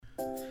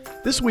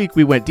This week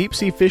we went deep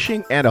sea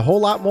fishing and a whole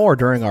lot more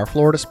during our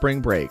Florida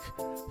spring break.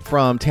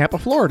 From Tampa,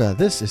 Florida,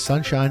 this is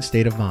Sunshine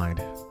State of Mind.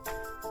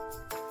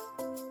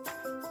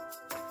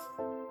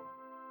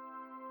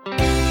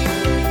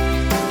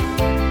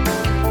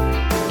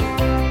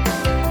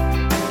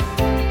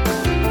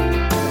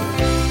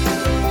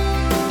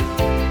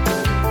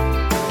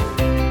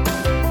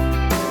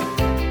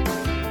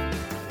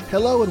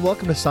 Hello and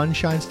welcome to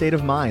Sunshine State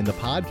of Mind, the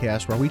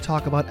podcast where we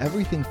talk about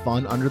everything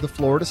fun under the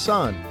Florida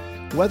sun.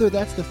 Whether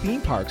that's the theme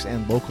parks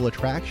and local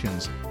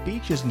attractions,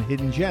 beaches and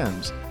hidden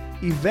gems,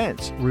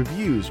 events,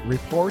 reviews,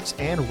 reports,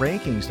 and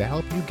rankings to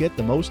help you get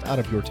the most out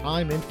of your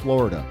time in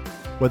Florida,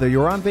 whether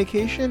you're on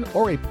vacation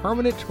or a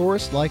permanent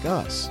tourist like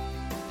us.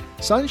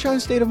 Sunshine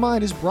State of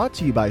Mind is brought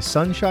to you by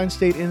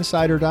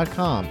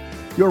SunshineStateInsider.com,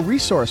 your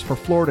resource for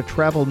Florida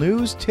travel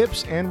news,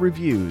 tips, and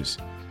reviews.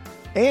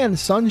 And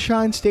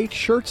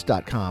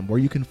SunshineStateShirts.com, where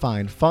you can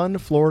find fun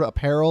Florida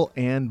apparel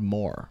and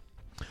more.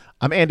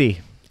 I'm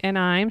Andy. And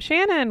I'm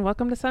Shannon.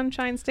 Welcome to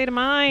Sunshine State of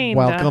Mind.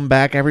 Welcome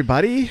back,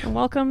 everybody. And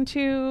welcome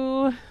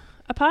to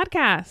a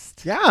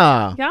podcast.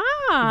 Yeah.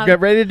 Yeah. You get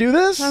ready to do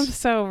this? I'm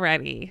so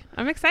ready.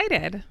 I'm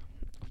excited.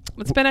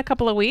 It's been a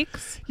couple of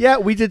weeks. Yeah,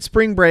 we did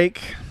spring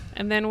break.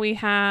 And then we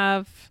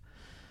got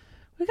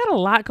a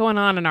lot going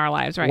on in our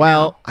lives right now.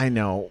 Well, I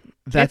know.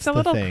 That's the thing. It's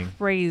a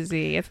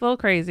little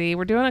crazy.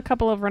 We're doing a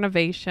couple of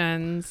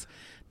renovations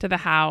to the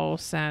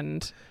house,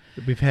 and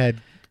We've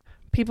had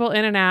people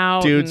in and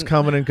out. dudes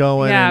coming and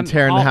going and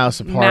tearing the house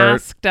apart.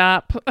 Masked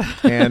up.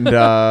 And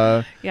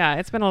yeah,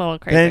 it's been a little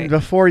crazy. then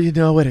before you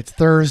know it, it's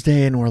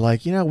Thursday, and we're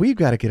like, we've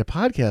got to get a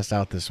podcast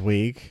out this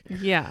week.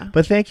 Yeah.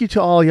 But thank you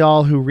to all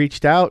y'all who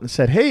reached out and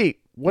said, hey,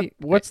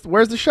 where's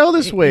the show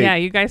this week? Yeah,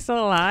 you guys still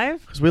alive?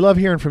 Because we love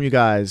hearing from you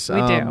guys.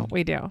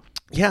 We do.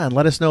 Yeah, and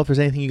let us know if there's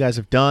anything you guys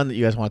have done that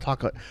you guys want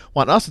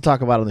us to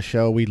talk about on the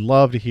show. We'd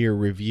love to hear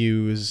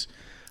reviews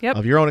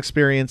of your own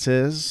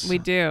experiences. We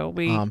do.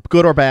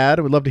 Good or bad.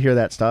 We'd love to hear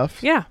that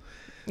stuff. Yeah.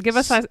 Give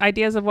us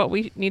ideas of what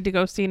we need to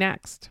go see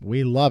next.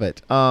 We love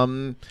it.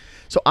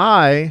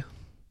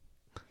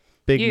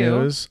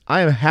 News,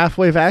 I am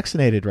halfway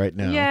vaccinated right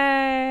now.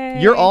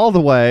 Yay. You're all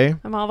the way.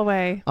 I'm all the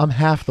way. I'm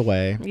half the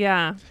way.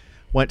 Yeah.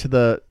 Went to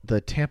the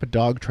Tampa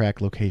Dog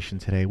Track location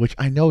today, which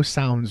I know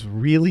sounds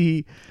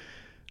really...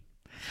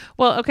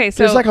 Well, okay,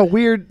 so... There's like a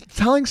weird...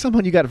 Telling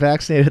someone you got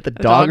vaccinated at the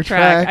dog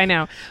track. I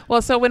know.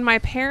 Well, so when my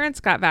parents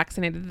got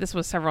vaccinated, this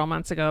was several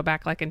months ago,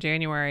 back like in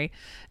January.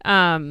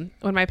 When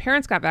my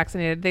parents got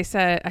vaccinated, I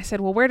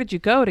said, well, where did you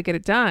go to get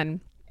it done?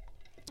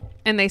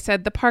 And they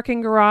said, the parking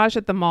garage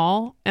at the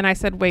mall. And I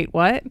said, wait,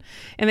 what?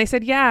 And they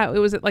said, yeah, it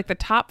was at like the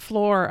top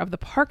floor of the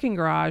parking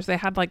garage. They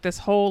had like this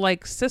whole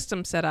like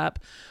system set up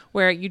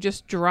where you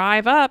just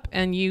drive up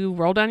and you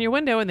roll down your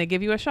window and they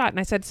give you a shot. And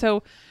I said,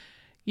 so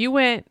you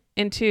went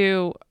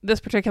into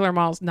this particular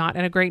mall's not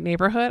in a great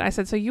neighborhood. I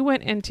said, so you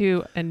went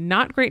into a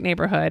not great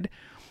neighborhood,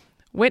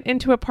 went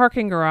into a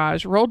parking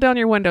garage, rolled down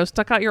your window,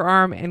 stuck out your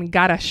arm, and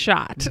got a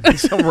shot.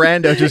 Some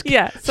rando just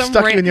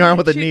stuck you in the arm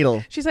with a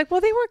needle. She's like,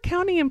 well, they were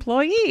county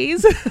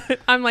employees.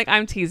 I'm like,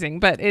 I'm teasing,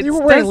 but they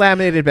were wearing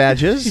laminated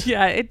badges.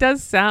 Yeah, it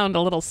does sound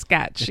a little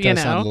sketch. It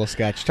does sound a little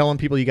sketch. Telling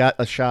people you got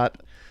a shot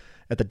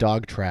at the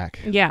dog track.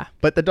 Yeah.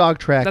 But the dog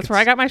track... That's where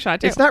I got my shot,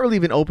 too. It's not really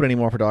even open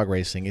anymore for dog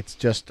racing. It's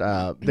just...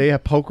 they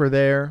have poker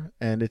there,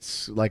 and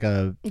it's like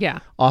a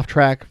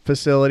off-track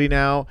facility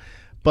now.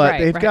 But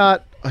they've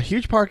got a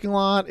huge parking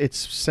lot. It's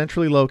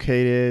centrally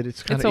located.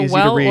 It's kind of easy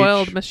to reach. It's a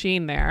well-oiled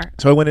machine there.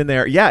 So I went in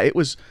there. Yeah, it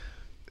was...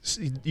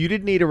 You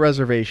didn't need a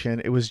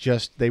reservation. It was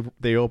just...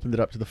 They opened it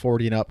up to the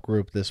 40 and up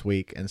group this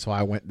week, and so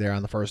I went there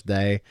on the first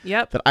day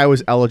that I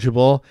was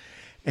eligible.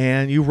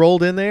 And you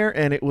rolled in there,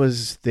 and it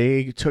was,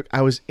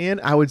 I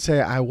would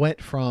say I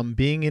went from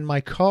being in my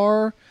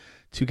car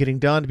to getting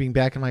done to being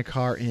back in my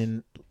car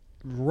in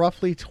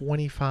roughly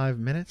 25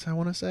 minutes, I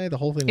want to say. The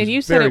whole thing was very quick. And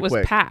you said it was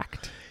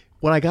packed.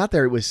 When I got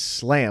there, it was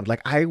slammed.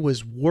 Like, I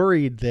was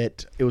worried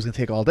that it was going to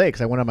take all day because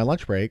I went on my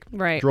lunch break.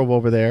 Right. Drove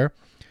over there.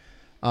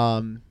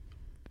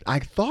 I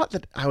thought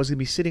that I was going to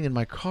be sitting in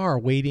my car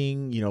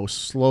waiting,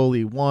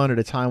 slowly, one at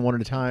a time.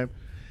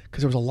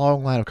 Because there was a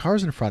long line of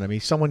cars in front of me.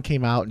 Someone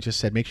came out and just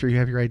said, make sure you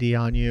have your ID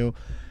on you.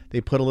 They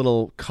put a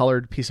little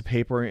colored piece of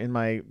paper in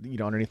my,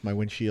 underneath my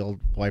windshield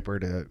wiper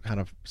to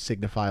kind of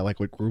signify like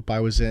what group I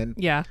was in.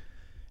 Yeah.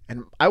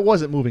 And I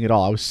wasn't moving at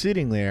all. I was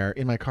sitting there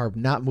in my car,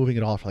 not moving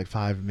at all for like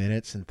 5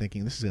 minutes and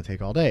thinking this is going to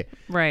take all day.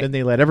 Right. Then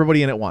they let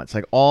everybody in at once.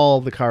 Like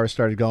all the cars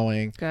started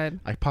going.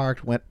 Good. I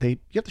parked, you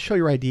have to show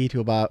your ID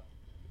to about,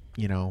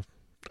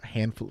 a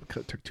handful, 2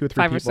 or 3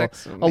 5 people or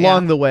 6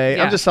 along the way.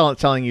 Yeah. I'm just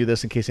telling you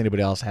this in case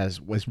anybody else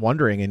was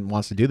wondering and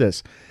wants to do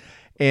this.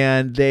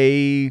 And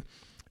they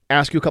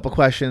ask you a couple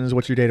questions.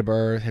 What's your date of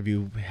birth? Have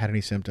you had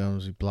any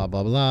symptoms? Blah,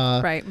 blah,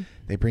 blah. Right.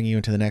 They bring you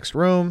into the next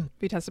room. Have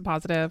you tested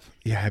positive?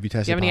 Yeah, have you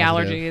tested positive? Do you have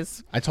positive? any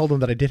allergies? I told them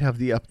that I did have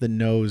the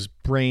up-the-nose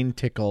brain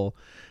tickle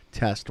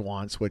test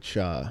once, which...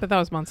 but that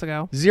was months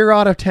ago. 0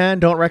 out of 10.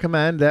 Don't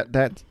recommend.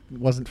 That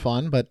wasn't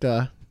fun, but...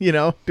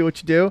 do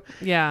what you do.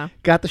 Yeah.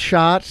 Got the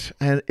shot,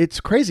 and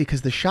it's crazy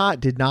because the shot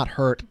did not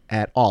hurt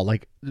at all.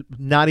 Like,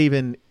 not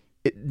even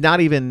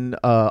not even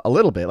a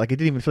little bit. Like, it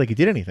didn't even feel like it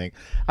did anything.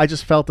 I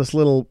just felt this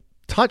little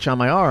touch on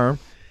my arm.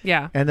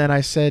 Yeah. And then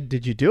I said,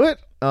 "Did you do it?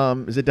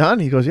 Is it done?"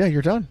 He goes, "Yeah,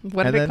 you're done."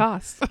 What did it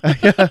cost?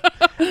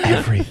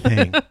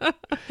 Everything.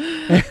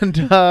 And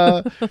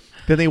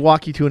then they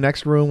walk you to a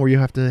next room where you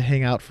have to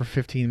hang out for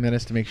 15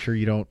 minutes to make sure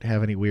you don't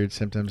have any weird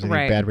symptoms, any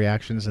bad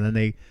reactions. And then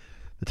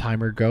the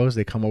timer goes.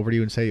 They come over to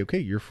you and say, "Okay,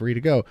 you're free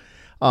to go."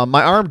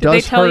 My arm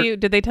does hurt.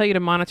 Did they tell you to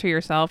monitor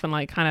yourself and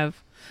like kind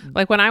of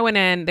like when I went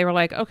in, they were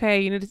like, "Okay,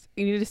 you need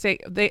to stay."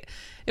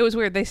 It was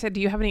weird. They said,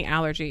 "Do you have any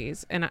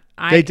allergies?" And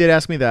they did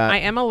ask me that. I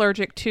am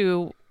allergic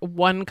to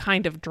one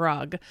kind of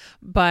drug,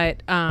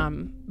 but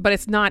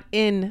it's not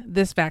in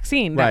this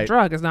vaccine. That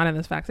drug is not in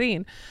this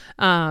vaccine.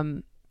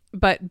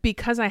 But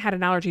because I had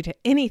an allergy to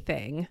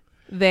anything,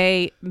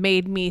 they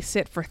made me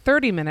sit for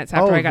 30 minutes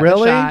after I got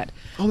the shot.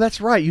 Oh, that's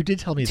right. You did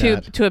tell me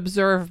that. To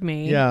observe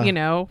me,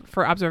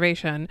 for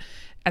observation,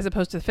 as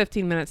opposed to the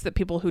 15 minutes that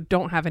people who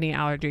don't have any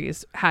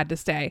allergies had to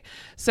stay.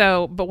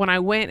 So, but when I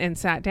went and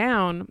sat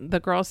down,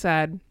 the girl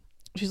said,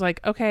 she's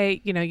like,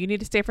 "Okay, you need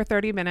to stay for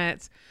 30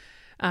 minutes.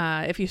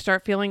 If you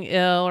start feeling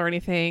ill or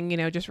anything,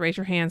 just raise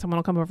your hand. Someone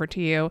will come over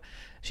to you."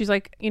 She's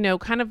like,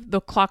 kind of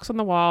the clock's on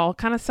the wall,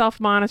 kind of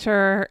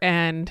self-monitor.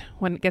 And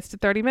when it gets to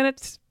 30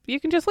 minutes, you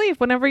can just leave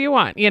whenever you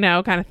want,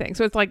 kind of thing.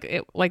 So it's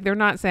like they're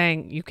not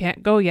saying you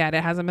can't go yet.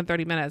 It hasn't been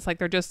 30 minutes. Like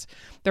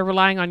they're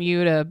relying on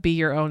you to be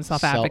your own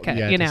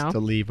self-advocate, just to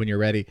leave when you're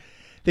ready.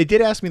 They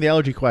did ask me the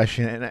allergy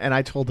question, and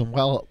I told them,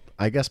 well,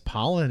 I guess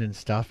pollen and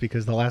stuff,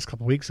 because the last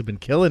couple of weeks have been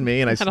killing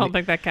me. And I don't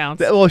think that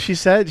counts. Well, she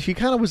said, she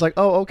kind of was like,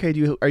 "Oh, okay.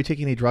 Are you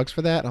taking any drugs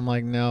for that?" I'm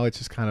like, "No, it's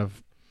just kind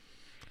of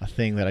a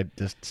thing that I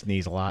just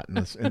sneeze a lot in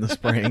the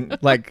spring."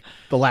 Like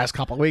the last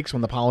couple of weeks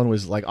when the pollen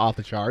was like off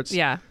the charts.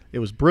 Yeah, it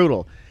was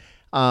brutal.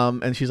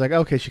 And she's like,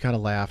 "Okay." She kind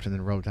of laughed and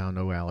then wrote down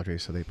no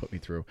allergies, so they put me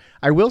through.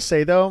 I will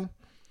say though,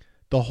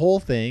 the whole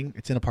thing,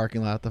 it's in a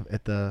parking lot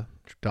at the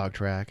dog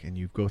track, and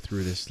you go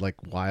through this like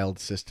wild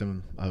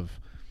system of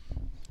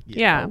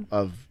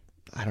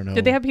I don't know.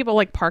 Did they have people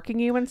like parking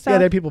you and stuff? Yeah,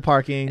 they had people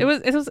parking. It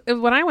was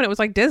when I went, it was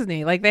like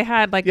Disney. Like they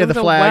had like the a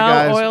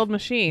flag well-oiled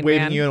machine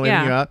waving you and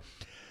waving you out.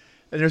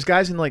 And there's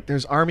guys in like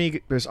there's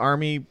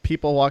army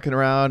people walking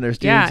around. There's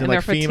dudes in like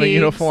FEMA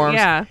uniforms.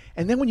 Yeah.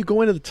 And then when you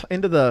go into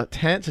the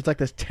tents, it's like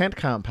this tent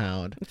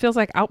compound. It feels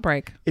like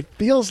Outbreak. It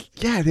feels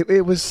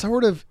it was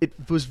sort of it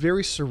was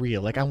very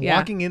surreal. Like I'm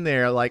walking in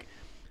there like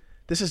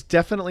this is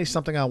definitely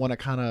something I want to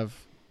kind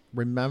of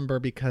remember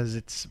because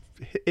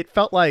it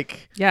felt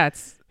like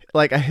it's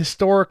like a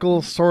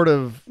historical sort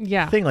of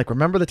thing. Like,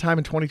 remember the time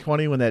in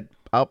 2020 when that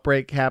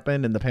outbreak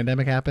happened and the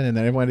pandemic happened and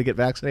then everyone had to get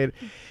vaccinated?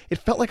 It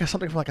felt like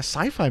something from like a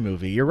sci-fi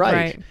movie. You're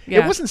right.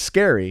 Yeah. It wasn't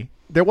scary.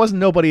 There wasn't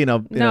nobody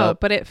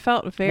but it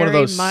felt very one of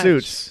those much,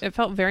 suits. It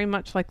felt very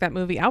much like that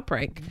movie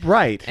Outbreak.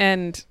 Right.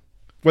 And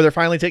where they're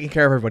finally taking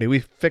care of everybody. We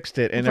fixed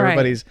it and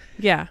everybody's...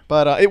 Yeah.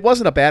 But it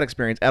wasn't a bad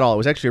experience at all. It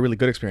was actually a really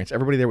good experience.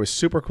 Everybody there was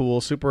super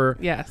cool, super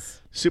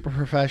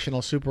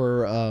professional,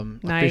 super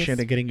nice. efficient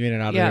at getting you in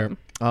and out of there.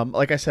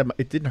 Like I said,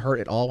 it didn't hurt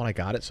at all when I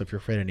got it. So if you're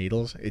afraid of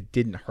needles, it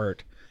didn't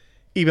hurt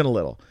even a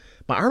little.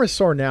 My arm is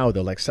sore now,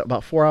 though. Like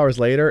about 4 hours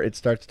later, it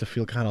starts to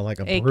feel kind of like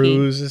a achy.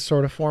 Bruise is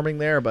sort of forming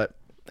there. But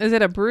is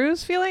it a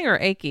bruise feeling or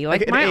achy?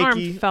 Like my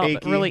arm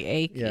felt really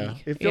achy. Yeah,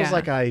 it feels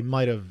like I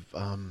might have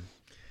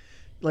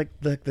like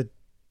the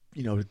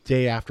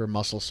day after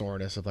muscle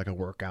soreness of like a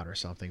workout or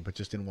something, but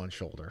just in one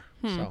shoulder.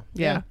 So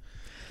yeah.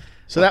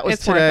 So that was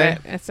today.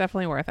 Worth it. It's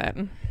definitely worth it.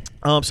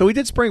 So we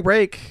did spring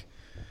break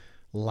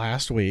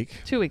last week.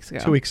 2 weeks ago.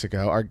 2 weeks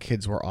ago. Our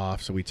kids were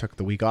off, so we took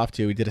the week off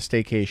too. We did a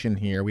staycation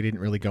here. We didn't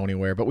really go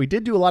anywhere, but we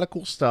did do a lot of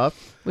cool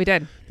stuff. We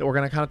did. That we're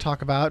going to kind of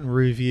talk about and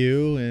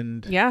review.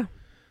 And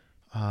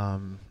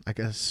I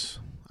guess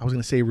I was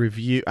going to say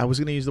review. I was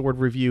going to use the word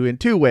review in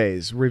two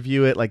ways.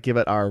 Review it, like give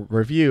it our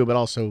review, but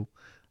also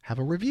have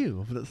a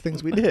review of the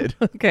things we did.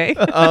 Okay.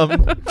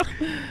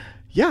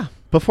 Yeah.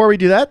 Before we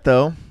do that,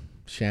 though,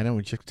 Shannon,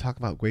 would you talk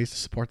about ways to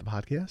support the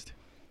podcast?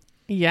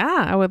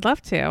 Yeah, I would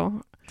love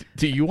to.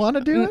 Do you want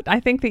to do it? I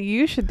think that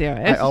you should do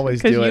it. I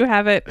always do it. Because you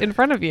have it in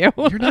front of you.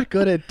 You're not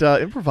good at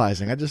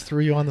improvising. I just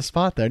threw you on the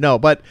spot there. No,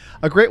 but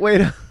a great way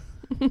to...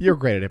 You're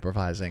great at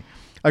improvising.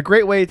 A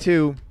great way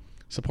to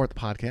support the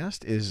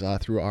podcast is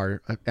through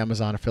our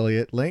Amazon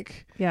affiliate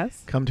link.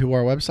 Yes. Come to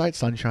our website,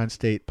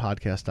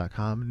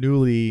 sunshinestatepodcast.com.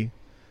 Newly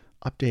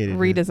updated.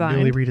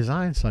 Newly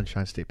redesigned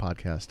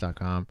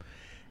sunshinestatepodcast.com.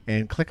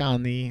 And click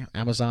on the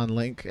Amazon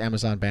link,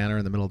 Amazon banner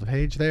in the middle of the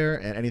page there.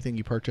 And anything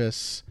you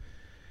purchase,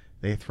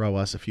 they throw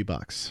us a few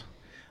bucks.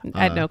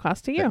 At no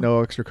cost to you. At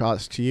no extra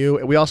cost to you.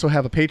 We also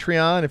have a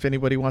Patreon. If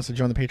anybody wants to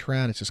join the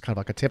Patreon, it's just kind of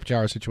like a tip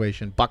jar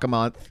situation. $1 a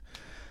month.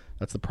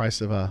 That's the price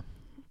of a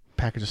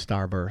package of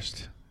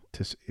Starburst.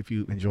 If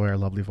you enjoy our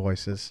lovely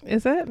voices.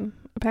 Is it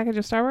a package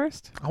of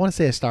Starburst? I want to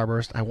say a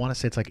Starburst. I want to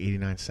say it's like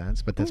 89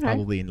 cents, but that's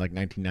probably in like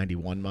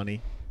 1991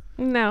 money.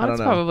 No, that's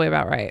probably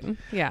about right.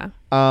 Yeah.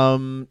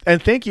 And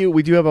thank you.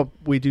 We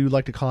do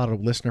like to call out a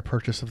listener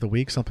purchase of the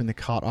week, something that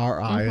caught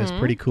our eye as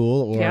pretty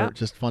cool or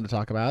just fun to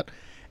talk about.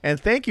 And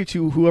thank you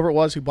to whoever it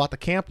was who bought the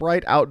Camp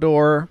Right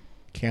outdoor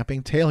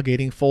camping,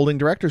 tailgating, folding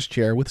director's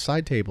chair with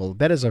side table.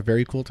 That is a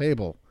very cool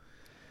table.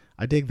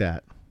 I dig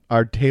that.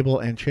 Our table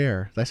and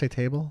chair. Did I say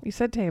table? You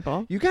said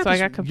table. You got so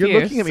this, I got confused.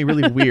 You're looking at me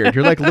really weird.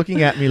 You're like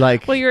looking at me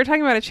like. Well, you were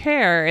talking about a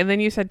chair, and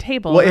then you said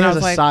table. Well, it and has I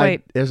was a like, side.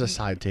 wait. There's a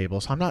side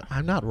table, so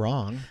I'm not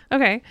wrong.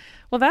 Okay.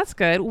 Well, that's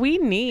good. We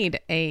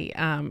need a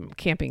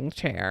camping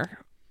chair,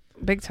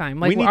 big time.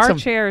 Like our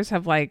chairs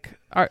have like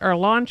our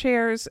lawn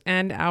chairs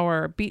and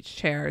our beach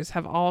chairs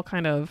have all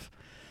kind of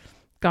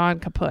gone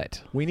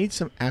kaput. We need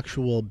some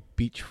actual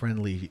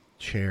beach-friendly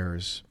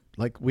chairs.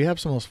 Like we have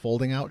some of those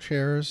folding out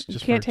chairs. You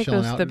Just can't for take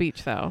chilling those out. to the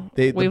beach though.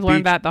 The We've beach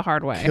learned that the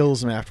hard way.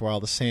 Kills them after a while.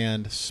 The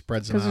sand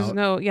spreads them out.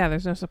 Because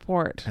there's no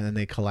support. And then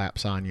they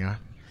collapse on you.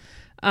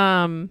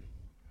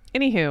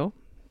 Anywho,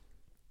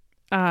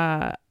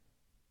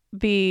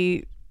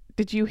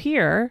 did you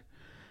hear?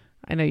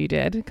 I know you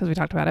did because we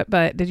talked about it.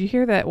 But did you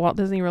hear that Walt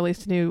Disney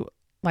released a new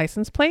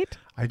license plate?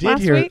 I did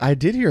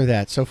hear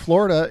that. So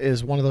Florida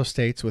is one of those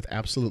states with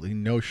absolutely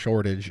no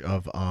shortage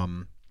of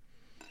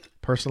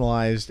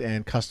personalized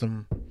and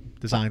custom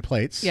design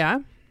plates.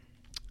 Yeah.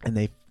 And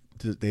they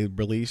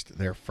released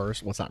their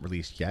first. Well, it's not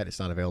released yet. It's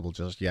not available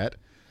just yet.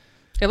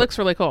 It looks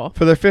really cool.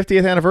 For their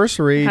 50th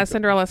anniversary, it has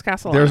Cinderella's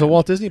castle. There's on a it.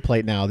 Walt Disney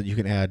plate now that you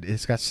can add.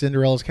 It's got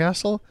Cinderella's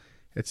castle.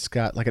 It's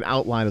got like an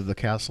outline of the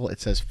castle. It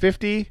says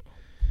 50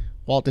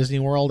 Walt Disney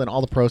World, and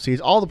all the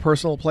proceeds, all the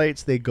personal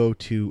plates, they go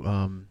to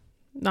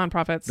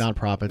nonprofits,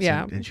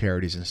 and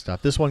charities and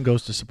stuff. This one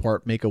goes to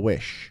support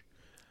Make-A-Wish.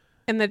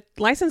 And the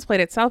license plate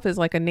itself is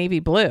like a navy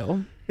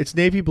blue. It's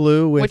navy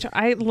blue, which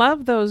I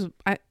love those.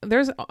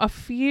 There's a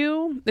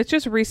few. It's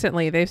just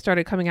recently they've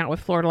started coming out with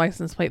Florida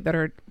license plates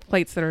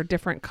that are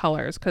different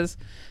colors because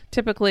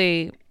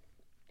typically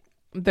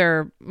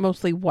they're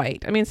mostly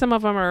white. I mean, some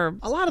of them are.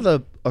 A lot of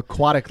the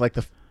aquatic, like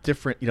the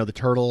different, the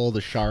turtle,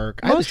 the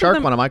shark. I had the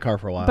shark one on my car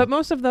for a while. But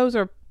most of those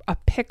are a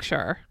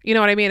picture. You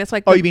know what I mean? It's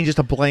like. Oh, you mean just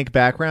a blank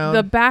background?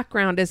 The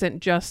background isn't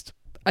just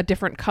a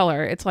different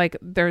color. It's like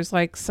there's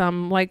like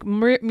some like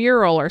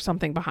mural or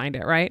something behind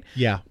it, right?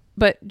 Yeah.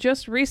 But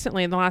just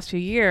recently, in the last few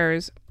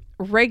years,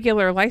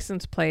 regular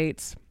license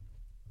plates,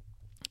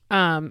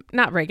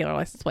 not regular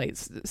license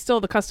plates,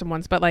 still the custom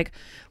ones, but like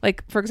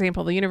for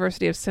example, the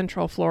University of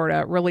Central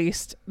Florida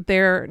released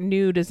their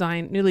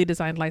newly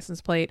designed license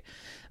plate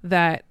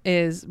that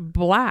is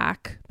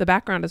black. The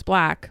background is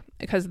black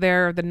because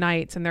they're the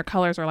Knights and their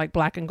colors are like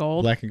black and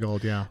gold. Black and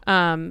gold, yeah.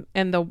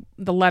 And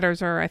the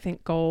letters are, I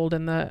think, gold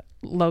and the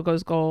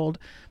logo's gold,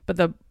 but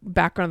the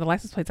background of the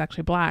license plate's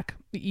actually black.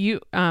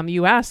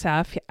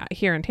 USF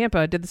here in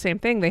Tampa did the same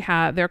thing.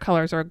 Their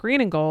colors are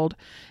green and gold,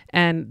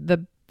 and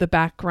the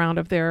background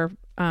of their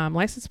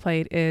license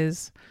plate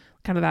is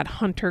kind of that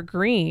hunter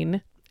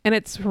green, and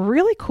it's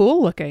really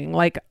cool looking.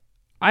 Like,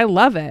 I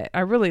love it. I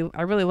really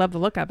love the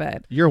look of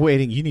it. You're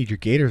waiting. You need your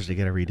Gators to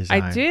get a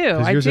redesign. I do.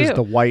 Because yours is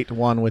the white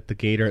one with the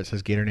gator. It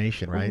says Gator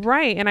Nation, right?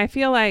 Right. And I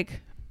feel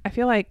like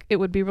it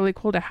would be really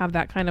cool to have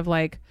that kind of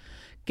like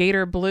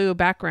gator blue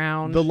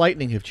background. The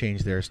Lightning have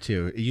changed theirs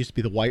too. It used to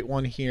be the white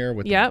one here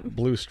with the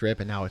blue strip,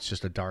 and now it's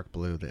just a dark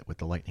blue with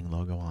the Lightning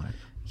logo on it.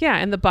 Yeah,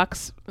 and the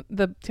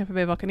Tampa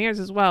Bay Buccaneers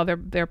as well.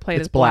 Their plate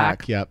is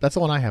black. Yeah, that's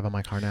the one I have on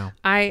my car now.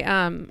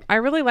 I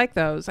really like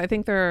those. I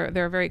think they're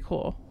very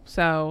cool.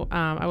 So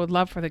I would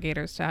love for the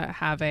Gators to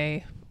have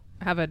a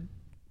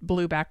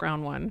blue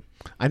background one.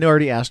 I know I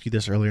already asked you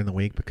this earlier in the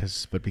week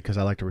because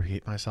I like to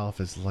repeat myself,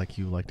 as like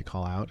you like to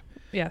call out.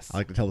 Yes, I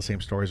like to tell the same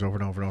stories over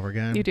and over and over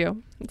again. You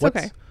do. It's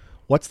okay.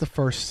 What's the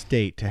first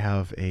state to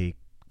have a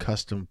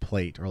custom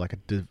plate or like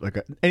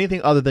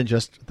anything other than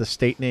just the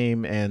state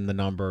name and the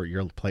number,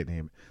 your plate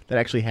name, that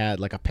actually had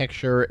like a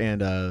picture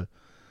and a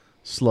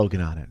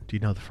slogan on it? Do you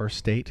know the first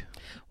state?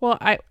 Well,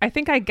 I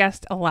think I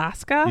guessed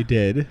Alaska. You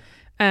did.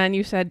 And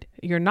you said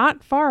you're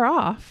not far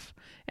off.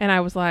 And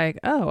I was like,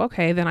 oh,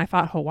 okay. Then I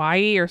thought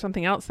Hawaii or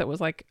something else that was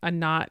like a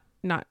not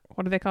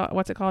what do they call it?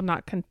 What's it called?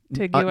 Not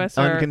contiguous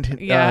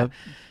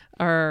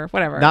or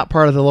whatever. Not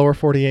part of the lower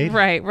 48.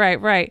 Right.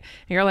 And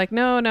you're like,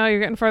 no, you're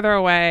getting further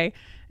away.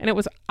 And it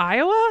was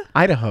Iowa?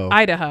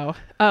 Idaho.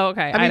 Oh,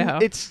 okay. Idaho.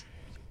 Mean, it's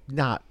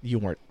not, you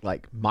weren't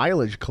like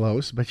mileage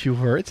close, but you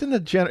were. It's in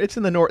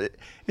the north.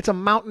 It's a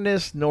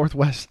mountainous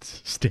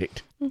northwest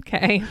state.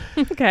 Okay.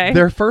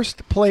 Their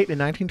first plate in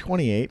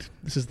 1928.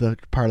 This is the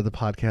part of the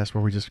podcast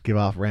where we just give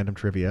off random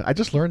trivia. I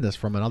just learned this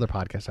from another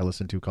podcast I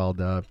listened to called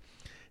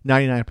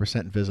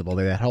 99% Invisible.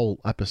 They had that whole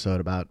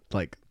episode about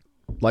like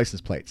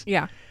license plates.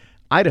 Yeah.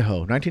 Idaho,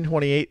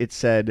 1928. It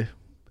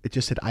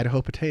just said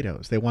Idaho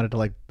potatoes. They wanted to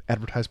like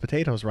advertise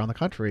potatoes around the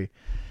country,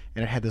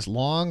 and it had this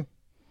long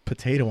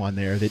potato on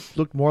there that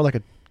looked more like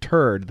a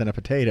turd than a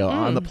potato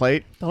on the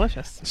plate.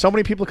 Delicious. So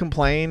many people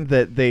complained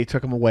that they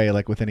took them away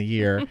like within a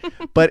year,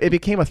 but it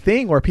became a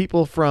thing where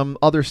people from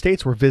other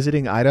states were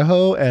visiting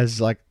Idaho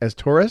as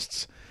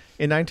tourists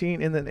in the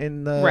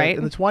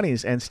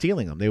 20s and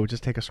stealing them. They would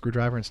just take a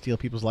screwdriver and steal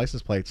people's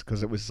license plates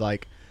because it was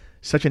like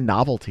such a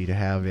novelty to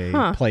have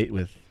a plate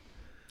with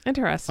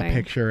interesting a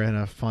picture and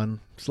a fun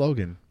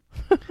slogan.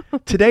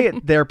 Today,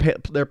 their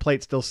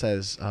plate still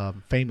says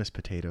famous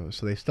potatoes,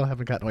 so they still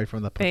haven't gotten away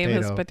from the potato.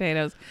 Famous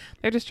potatoes.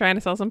 They're just trying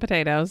to sell some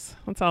potatoes.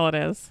 That's all it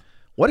is.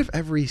 What if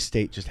every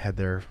state just had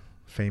their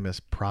famous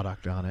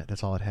product on it?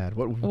 That's all it had.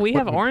 We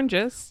have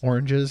oranges.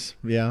 Oranges,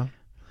 yeah.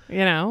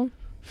 You know.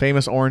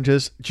 Famous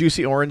oranges,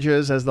 juicy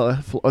oranges.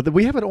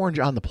 We have an orange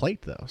on the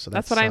plate though, so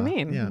that's what I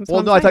mean. Yeah. That's Well,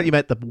 what no, I'm I thought saying. you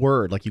meant the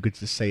word, like you could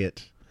just say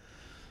it,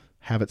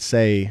 have it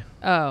say.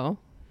 Oh.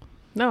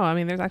 No, I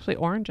mean there's actually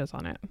oranges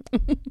on it.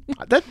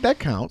 That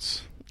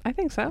counts. I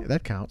think so.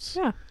 That counts.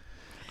 Yeah.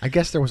 I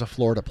guess there was a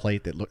Florida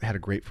plate that had a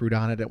grapefruit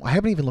on it. I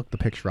haven't even looked the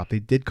picture up. They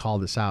did call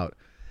this out.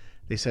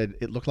 They said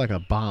it looked like a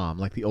bomb,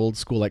 like the old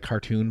school like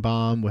cartoon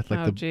bomb with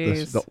like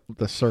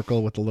the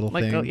circle with the little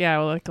like thing.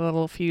 like a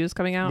little fuse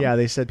coming out. Yeah,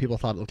 they said people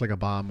thought it looked like a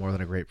bomb more than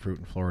a grapefruit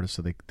in Florida,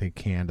 so they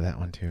canned that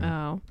one too.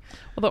 Oh.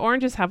 Well, the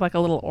oranges have like a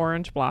little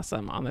orange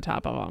blossom on the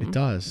top of them. It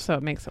does. So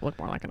it makes it look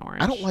more like an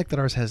orange. I don't like that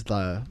ours has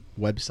the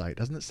website.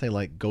 Doesn't it say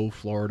like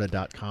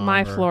goflorida.com?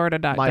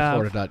 Myflorida.gov.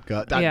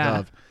 Myflorida.gov.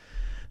 Yeah.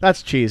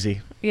 That's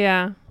cheesy.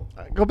 Yeah.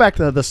 Go back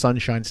to the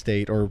Sunshine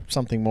State or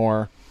something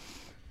more.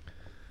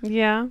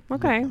 Yeah.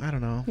 Okay. I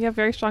don't know. You have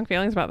very strong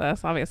feelings about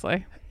this,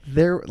 obviously.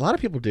 A lot of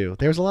people do.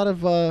 There's a lot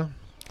of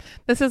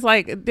This is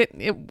like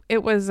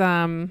it was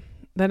the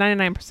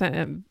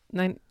 99%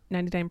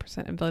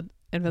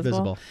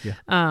 invisible. Yeah.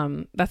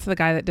 That's the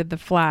guy that did the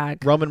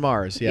flag. Roman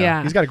Mars. Yeah.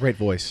 Yeah. He's got a great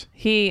voice.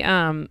 He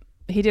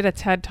did a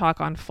TED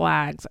talk on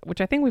flags, which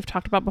I think we've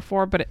talked about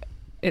before, but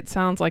it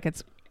sounds like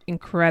it's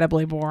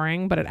incredibly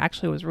boring, but it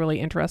actually was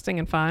really interesting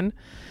and fun.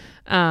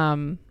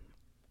 I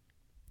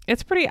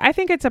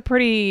think it's a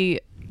pretty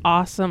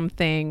awesome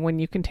thing when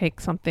you can take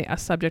a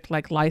subject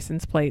like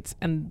license plates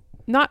and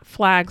not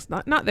flags,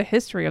 not the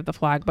history of the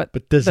flag, but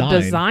design. The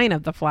design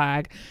of the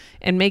flag,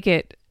 and make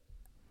it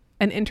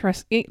an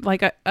interest,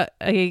 like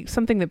a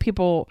something that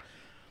people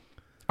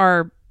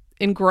are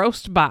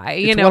engrossed by.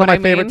 It's one of my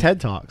favorite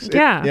TED Talks.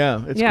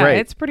 Yeah. It's great.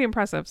 It's pretty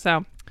impressive.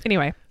 So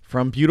anyway,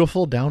 from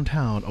beautiful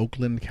downtown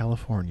Oakland,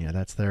 California.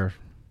 That's their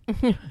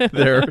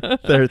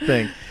their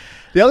thing.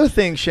 The other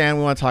thing, Shan,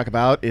 we want to talk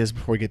about is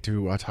before we get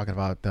to talking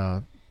about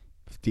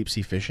deep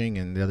sea fishing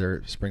and the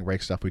other spring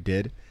break stuff we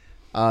did.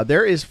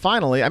 There is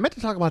finally, I meant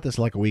to talk about this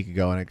like a week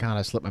ago and it kind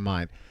of slipped my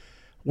mind.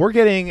 We're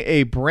getting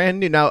a brand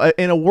new, now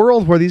in a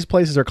world where these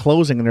places are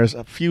closing and there's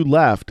a few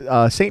left,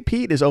 St.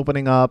 Pete is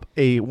opening up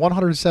a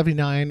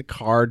 179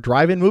 car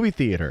drive-in movie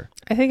theater.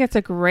 I think it's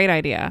a great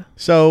idea.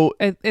 So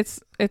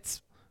it's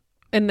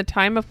in the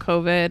time of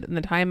COVID, in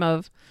the time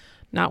of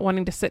not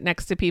wanting to sit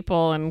next to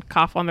people and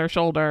cough on their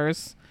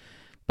shoulders,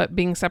 but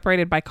being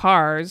separated by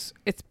cars,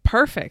 it's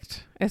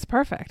perfect. It's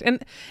perfect.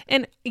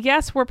 And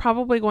yes, we're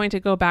probably going to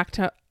go back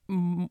to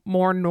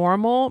more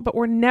normal, but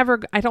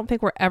I don't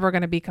think we're ever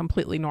going to be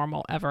completely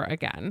normal ever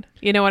again.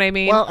 You know what I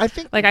mean? Well, I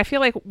think I feel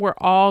like we're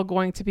all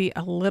going to be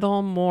a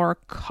little more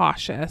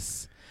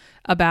cautious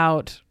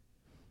about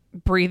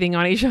breathing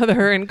on each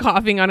other and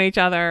coughing on each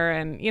other,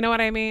 and you know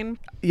what I mean?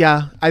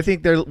 Yeah, I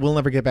think we'll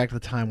never get back to the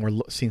time where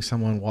seeing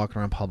someone walk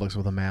around Publix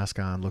with a mask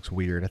on looks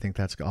weird. I think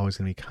that's always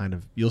going to be kind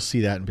of, you'll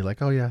see that and be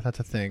like, oh yeah, that's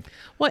a thing.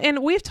 Well,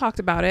 and we've talked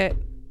about it.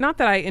 Not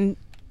that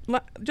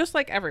just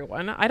like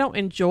everyone, I don't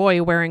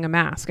enjoy wearing a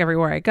mask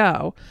everywhere I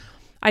go.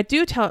 I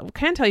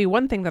can tell you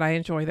one thing that I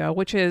enjoy though,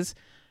 which is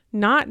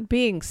not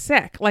being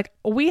sick. Like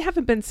we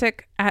haven't been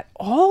sick at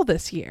all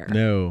this year.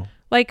 No.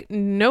 Like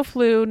no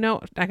flu,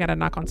 I gotta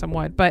knock on some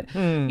wood, but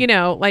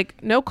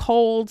like no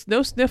colds,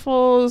 no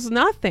sniffles,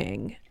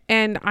 nothing.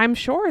 And I'm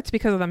sure it's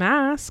because of the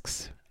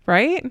masks,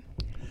 right?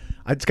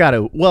 It's got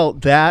to. Well,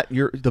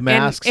 the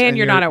masks and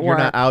you're not at work.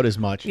 You're not out as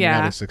much. Yeah.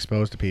 You're not as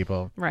exposed to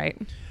people. Right.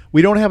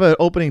 We don't have an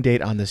opening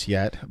date on this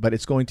yet, but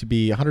it's going to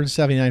be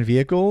 179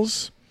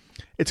 vehicles.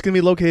 It's going to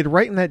be located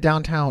right in that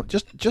downtown,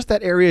 just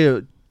that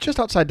area, just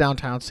outside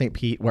downtown St.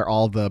 Pete, where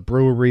all the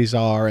breweries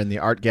are and the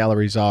art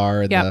galleries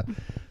are, and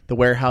the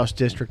warehouse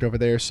district over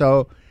there.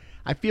 So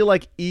I feel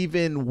like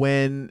even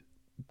when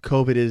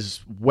COVID is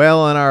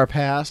well in our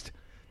past,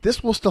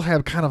 this will still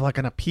have kind of like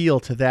an appeal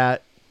to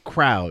that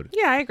crowd.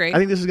 Yeah, I agree. I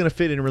think this is going to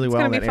fit in really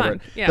well in that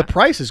neighborhood. Yeah. The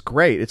price is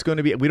great. It's going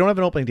to be, we don't have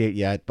an opening date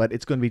yet, but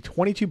it's going to be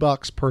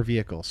 $22 per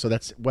vehicle. So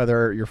that's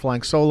whether you're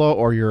flying solo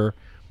or you're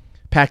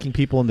packing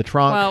people in the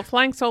trunk. Well,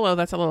 flying solo,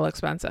 that's a little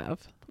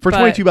expensive. For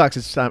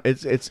 $22,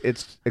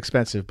 it's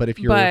expensive. But if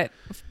you're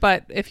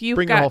but if you've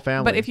bring got your whole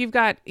family, but if you've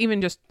got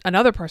even just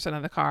another person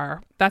in the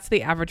car, that's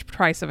the average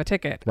price of a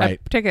ticket.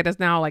 Right. A ticket is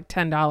now like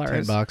 $10.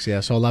 $10, yeah.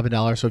 So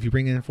 $11. So if you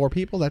bring in 4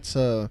 people, that's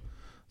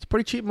it's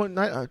pretty cheap.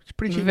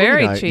 Pretty cheap.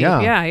 Very movie night. cheap.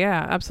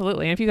 Yeah,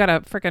 absolutely. And if you got a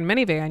freaking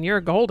minivan,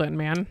 you're golden,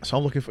 man. So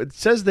I'm looking for. It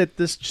says that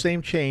this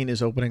same chain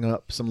is opening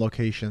up some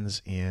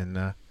locations in.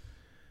 I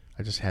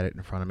just had it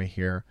in front of me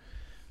here.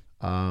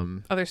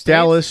 Other states?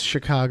 Dallas,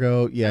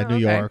 Chicago, New okay.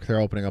 York. They're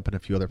opening up in a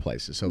few other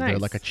places. So they're Nice.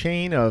 like a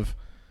chain of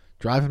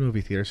drive-in movie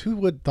theaters. Who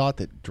would thought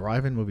that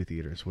drive-in movie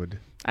theaters would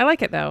I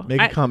like it though.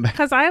 make a comeback?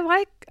 Because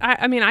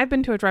I mean, I've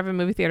been to a drive-in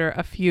movie theater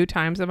a few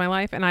times in my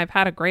life, and I've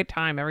had a great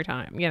time every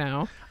time. You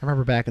know. I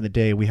remember back in the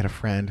day, we had a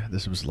friend.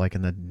 This was like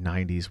in the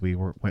 90s. We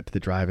went to the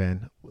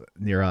drive-in.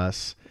 near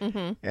us,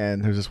 Mm-hmm.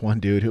 and there's this one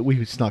dude who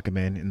we snuck him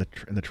in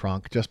the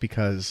trunk just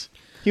because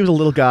he was a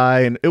little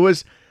guy, and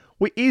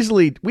we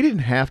didn't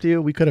have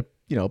to. We could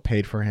have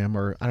paid for him,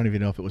 or I don't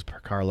even know if it was per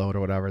carload or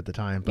whatever at the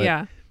time, but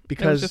Yeah.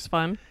 because It was just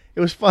fun. it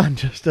was fun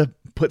just to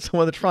put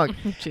someone in the trunk,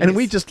 Jeez. and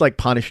we just like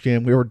punished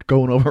him. We were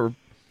going over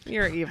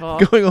You're evil.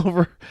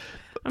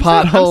 I'm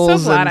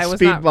potholes so glad and I was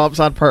speed not- bumps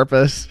on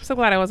purpose. So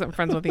glad I wasn't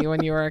friends with you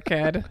when you were a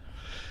kid.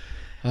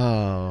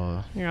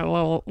 Oh, You're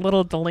a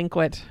little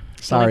delinquent.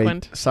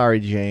 sorry,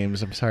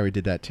 James. I'm sorry we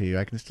did that to you.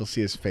 I can still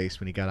see his face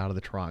when he got out of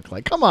the trunk.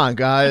 Like, come on,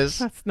 guys.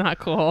 That's not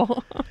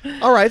cool.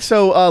 All right,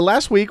 so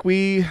last week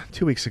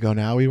 2 weeks ago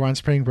now, we were on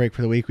spring break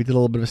for the week. We did a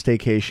little bit of a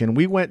staycation.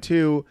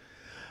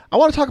 I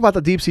want to talk about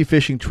the deep sea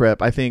fishing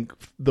trip, I think,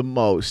 the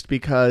most,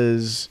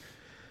 because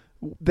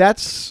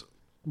that's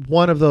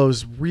one of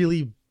those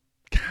really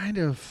kind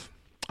of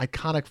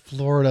iconic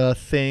Florida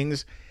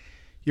things.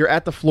 You're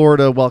at the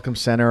Florida Welcome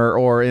Center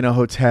or in a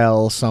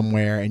hotel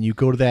somewhere, and you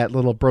go to that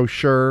little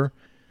brochure,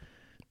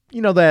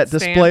 that Stand.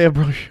 display of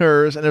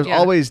brochures, and there's Yeah.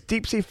 always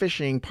deep sea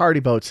fishing party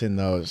boats in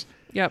those.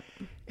 Yep.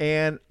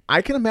 And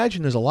I can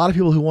imagine there's a lot of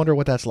people who wonder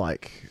what that's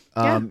like.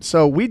 Yeah.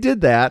 So we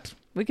did that.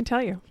 We can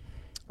tell you.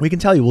 We can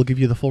tell you. We'll give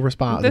you the full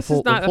response. This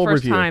is not the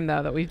first review. time,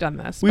 though, that we've done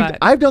this. But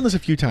I've done this a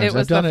few times. it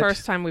was I've done the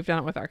first time we've done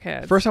it with our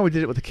kids. First time we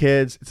did it with the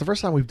kids. It's the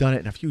first time we've done it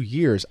in a few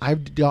years.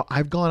 I've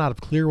gone out of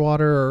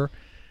Clearwater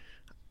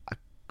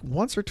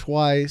once or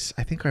twice.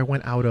 I think I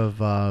went out of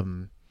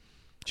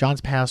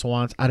Johns Pass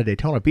once, out of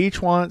Daytona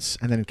Beach once,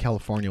 and then in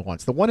California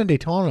once. The one in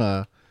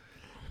Daytona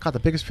caught the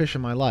biggest fish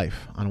in my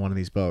life on one of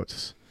these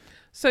boats.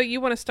 So you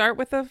want to start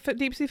with the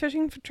deep sea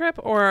fishing trip,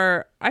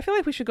 or I feel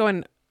like we should go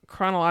in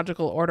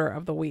chronological order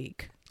of the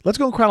week. Let's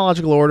go in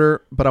chronological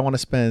order, but I want to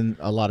spend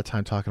a lot of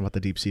time talking about the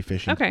deep sea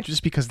fishing. Okay.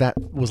 Just because that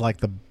was like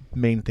the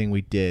main thing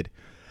we did.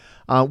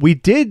 We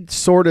did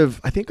sort of,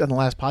 I think on the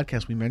last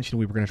podcast we mentioned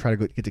we were going to try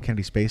to get to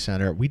Kennedy Space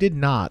Center. We did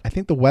not. I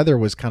think the weather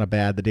was kind of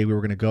bad the day we were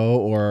going to go,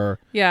 or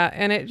Yeah,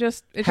 and it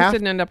just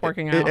didn't end up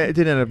working out. It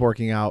didn't end up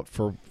working out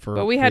for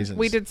But reasons.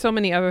 we did so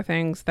many other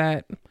things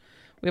that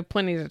we have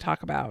plenty to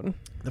talk about.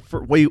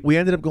 We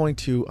ended up going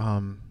to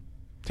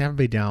Tampa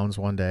Bay Downs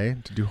one day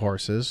to do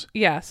horses.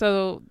 Yeah,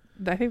 so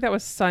I think that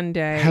was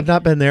Sunday. I have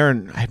not been there,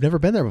 and I've never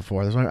been there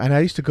before. And I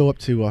used to go up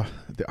to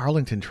the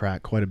Arlington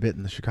track quite a bit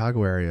in the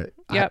Chicago area.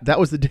 Yep. That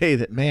was the day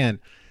that, man,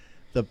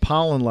 the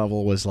pollen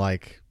level was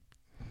like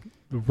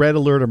red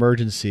alert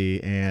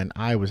emergency, and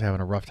I was having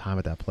a rough time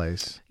at that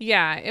place.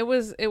 Yeah, it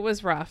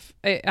was rough.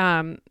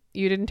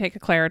 You didn't take a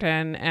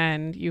Claritin,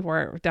 and you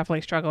were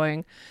definitely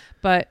struggling.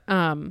 But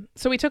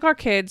so we took our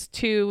kids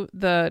to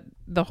the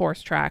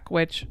horse track,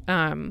 which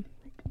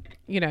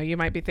you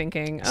might be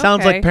thinking,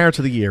 Sounds okay, like Parents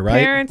of the Year,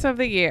 right? Parents of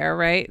the Year,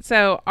 right?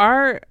 So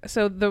our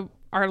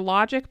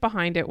logic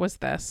behind it was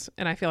this,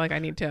 and I feel like I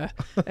need to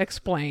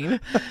explain.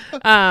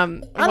 I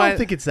don't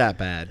think it's that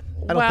bad.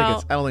 I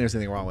don't think there's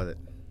anything wrong with it.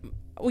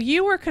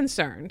 You were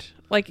concerned.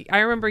 Like, I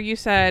remember you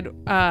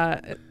said,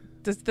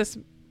 does this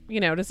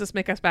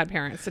make us bad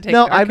parents to take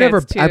No, our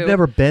kids to I've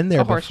never been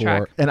there a horse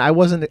before, track? and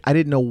I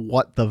didn't know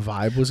what the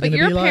vibe was going But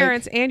to be like. your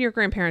parents and your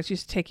grandparents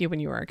used to take you when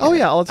you were a kid. Oh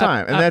yeah, all the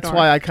time, and up that's north.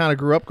 why I kind of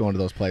grew up going to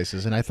those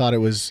places, and I thought it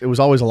was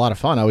always a lot of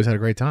fun. I always had a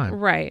great time.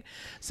 Right.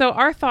 So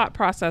our thought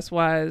process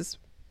was,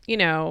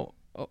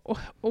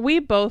 we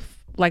both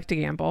like to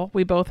gamble.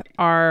 We both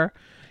are,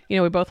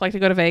 we both like to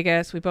go to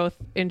Vegas. We both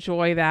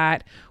enjoy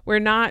that. We're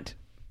not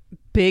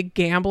big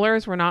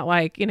gamblers. We're not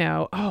like,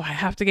 oh, I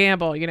have to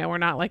gamble. We're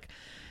not like,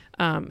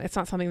 it's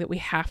not something that we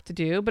have to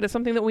do, but it's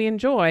something that we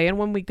enjoy. And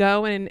when we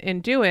go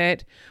and do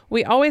it,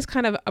 we always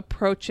kind of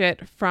approach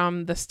it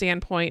from the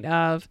standpoint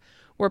of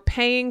we're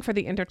paying for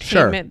the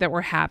entertainment that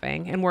we're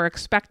having, and we're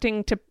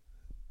expecting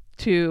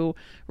to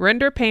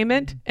render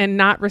payment and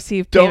not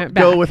receive payment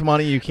back. Don't go with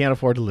money you can't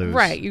afford to lose.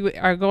 Right. You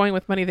are going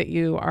with money that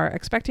you are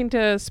expecting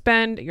to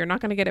spend. You're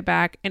not going to get it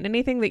back. And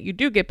anything that you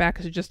do get back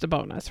is just a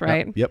bonus,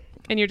 right? Yep.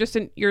 And you're just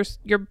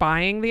you're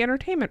buying the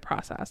entertainment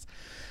process.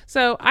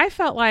 So I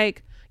felt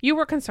like you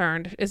were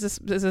concerned. Is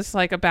this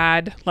like a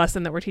bad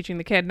lesson that we're teaching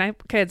the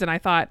kids? And I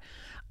thought,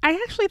 I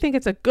actually think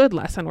it's a good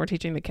lesson we're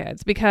teaching the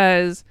kids,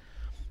 because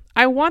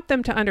I want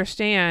them to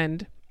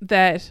understand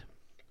that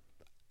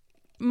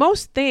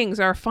most things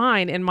are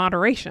fine in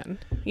moderation,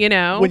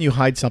 When you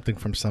hide something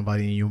from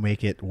somebody and you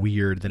make it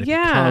weird, then it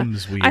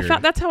becomes weird.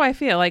 That's how I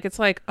feel. Like, it's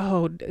like,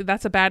 oh,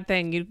 that's a bad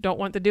thing. You don't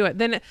want to do it.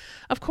 Then,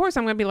 of course,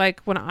 I'm going to be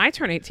like, when I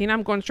turn 18,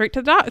 I'm going straight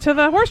to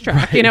the horse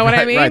track. You know what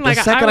I mean? Right. Like,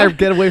 the second I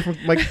get away from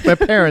my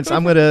parents,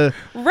 I'm going to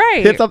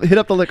hit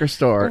up the liquor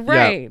store.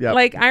 Right. Yep.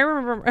 Like, I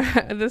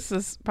remember, this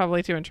is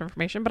probably too much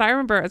information, but I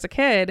remember as a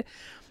kid,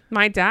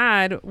 my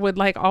dad would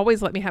like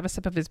always let me have a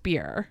sip of his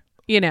beer.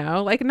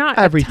 Like not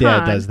every a ton,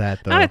 dad does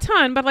that though. Not a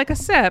ton, but like a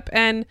sip.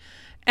 And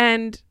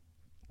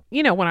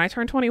when I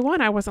turned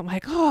 21, I wasn't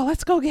like, oh,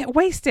 let's go get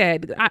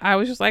wasted. I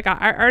was just like,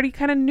 I already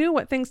kind of knew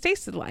what things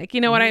tasted like.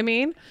 You know what I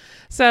mean?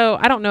 So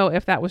I don't know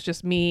if that was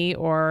just me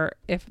or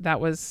if that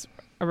was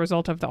a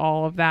result of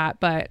all of that.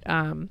 But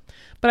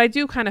I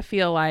do kind of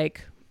feel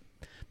like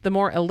the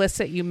more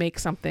illicit you make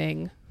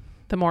something,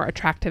 the more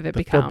attractive it The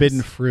becomes.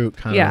 forbidden fruit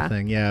kind of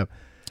thing. Yeah.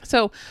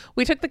 So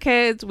we took the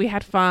kids, we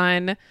had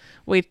fun.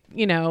 We,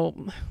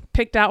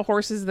 picked out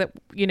horses that,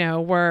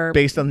 were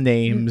Based on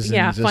names and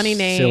just funny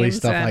silly names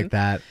stuff like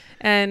that.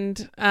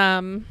 and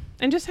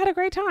just had a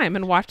great time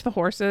and watched the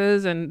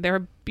horses, and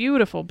they're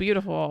beautiful,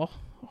 beautiful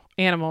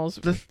animals,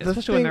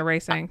 especially when they're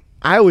racing.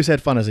 I always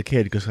had fun as a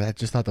kid because I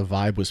just thought the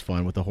vibe was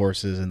fun with the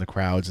horses and the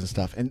crowds and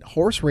stuff. And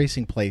horse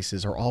racing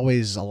places are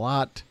always a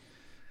lot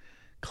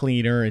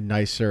cleaner and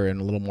nicer and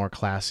a little more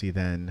classy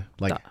than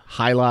like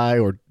High Lie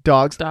or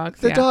Dogs.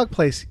 The dog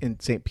place in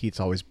St. Pete's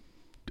always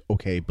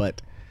okay,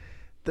 but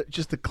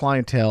just the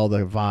clientele,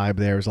 the vibe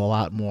there is a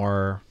lot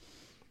more,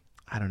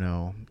 I don't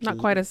know.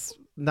 Not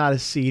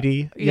as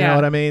seedy. You know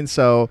what I mean?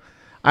 So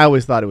I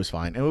always thought it was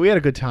fine. And we had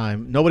a good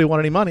time. Nobody won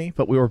any money,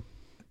 but we were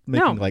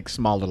making like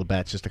small little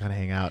bets just to kind of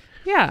hang out.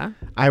 Yeah.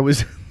 I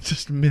was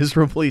just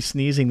miserably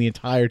sneezing the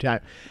entire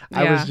time.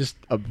 I was just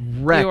a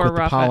wreck with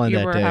the pollen that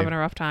day. You were having a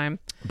rough time.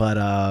 But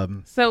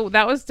so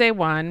that was day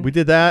 1. We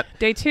did that.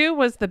 Day 2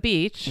 was the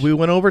beach. We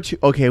went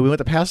we went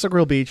to Paso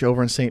Grill Beach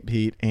over in St.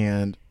 Pete,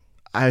 and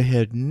I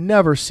had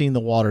never seen the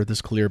water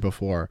this clear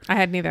before. I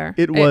had neither.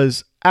 It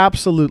was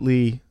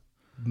absolutely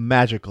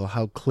magical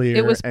how clear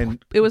and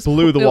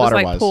blue the water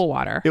was. It was like pool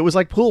water. It was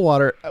like pool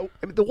water. I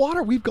mean, the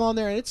water, we've gone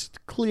there and it's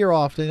clear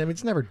often. I mean,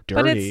 it's never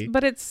dirty.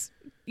 But it's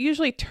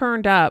usually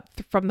turned up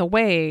from the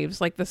waves,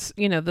 like this,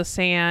 the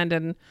sand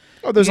and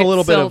there's a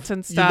little bit of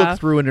and stuff. You look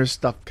through and there's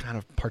stuff, kind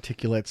of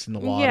particulates in the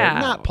water. Yeah,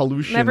 not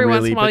pollution. And every really,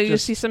 once in a while, but you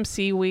just see some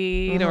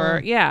seaweed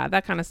or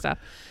that kind of stuff.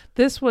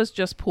 This was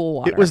just pool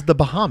water. It was the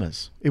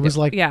Bahamas. It was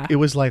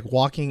like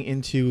walking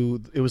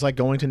into. It was like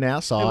going to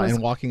Nassau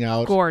and walking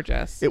out.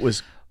 Gorgeous. It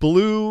was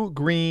blue,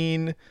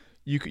 green.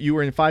 You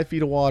were in 5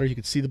 feet of water. You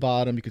could see the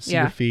bottom. You could see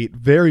your feet.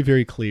 Very,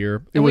 very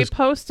clear. We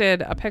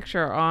posted a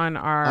picture on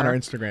our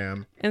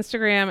Instagram,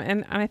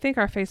 and I think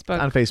our Facebook.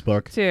 On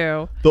Facebook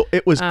too. Though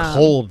it was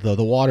cold though.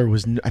 The water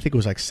was. I think it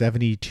was like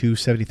 72,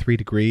 73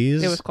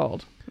 degrees. It was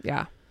cold.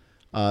 Yeah.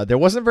 There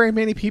wasn't very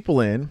many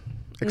people in,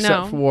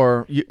 except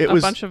for it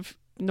was a bunch of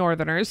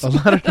Northerners. A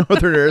lot of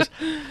Northerners.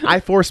 I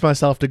forced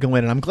myself to go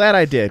in, and I'm glad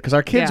I did because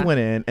our kids went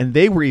in, and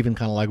they were even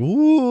kind of like,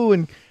 "Ooh!"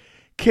 And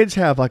kids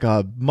have like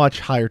a much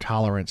higher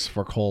tolerance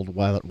for cold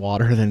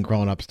water than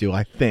grown-ups do,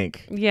 I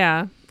think.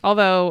 Yeah.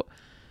 Although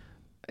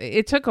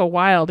it took a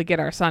while to get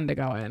our son to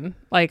go in.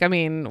 Like, I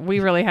mean,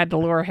 we really had to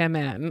lure him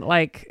in.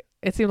 Like,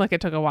 it seemed like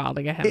it took a while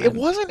to get him in. It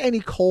wasn't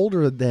any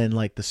colder than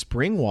like the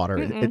spring water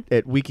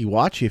at Weeki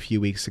Wachee a few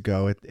weeks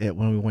ago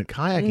when we went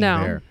kayaking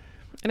there.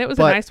 And it was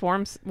a nice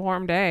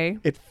warm day.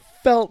 It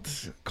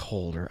felt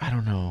colder. I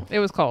don't know. It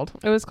was cold.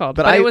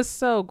 But it was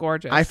so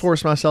gorgeous. I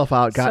forced myself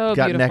out, got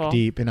neck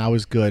deep, and I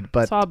was good.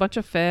 But saw a bunch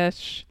of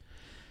fish.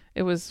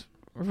 It was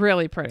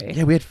really pretty.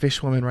 Yeah, we had fish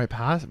swimming right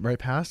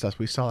past us.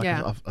 We saw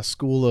like a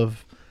school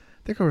of,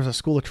 I think there was a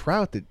school of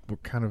trout that were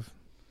kind of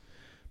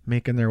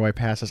making their way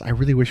past us. I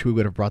really wish we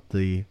would have brought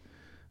some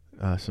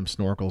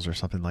snorkels or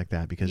something like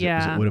that because it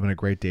would have been a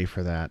great day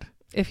for that.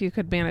 If you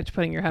could manage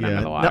putting your head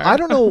under the water. Now, I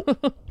don't know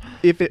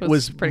if it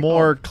was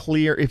more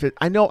clear.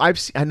 I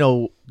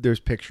know there's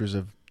pictures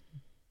of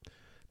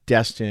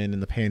Destin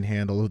and the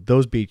Panhandle.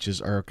 Those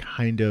beaches are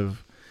kind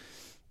of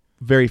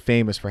very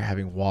famous for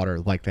having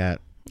water like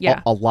that.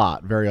 Yeah. A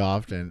lot, very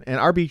often. And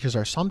our beaches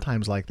are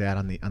sometimes like that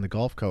on the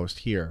Gulf Coast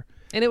here.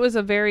 And it was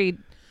a very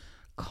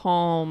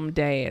calm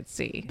day at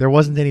sea. There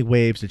wasn't any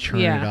waves to churn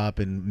it up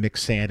and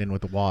mix sand in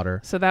with the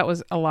water. So that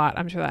was a lot.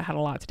 I'm sure that had a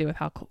lot to do with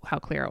how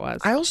clear it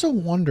was. I also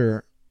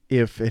wonder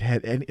if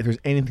if there's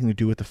anything to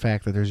do with the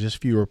fact that there's just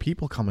fewer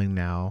people coming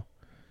now,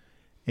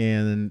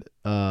 and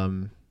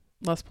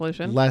less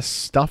pollution, less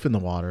stuff in the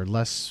water,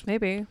 less.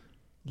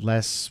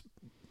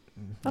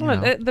 I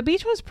don't know. The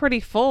beach was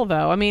pretty full,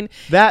 though. I mean,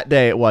 that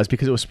day it was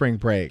because it was spring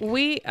break.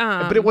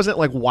 But it wasn't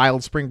like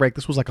wild spring break.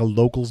 This was like a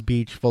locals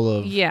beach full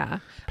of. Yeah,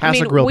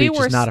 Paso Grill Beach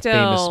is not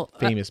a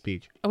famous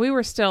beach. We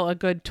were still a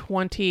good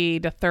 20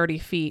 to 30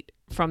 feet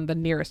from the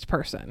nearest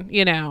person,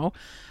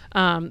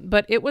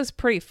 but it was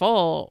pretty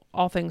full,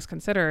 all things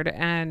considered.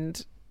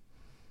 And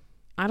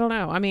I don't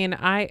know. I mean,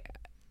 I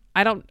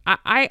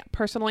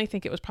personally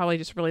think it was probably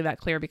just really that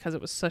clear because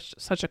it was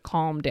such a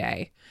calm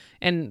day,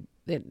 and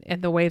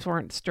the waves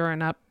weren't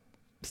stirring up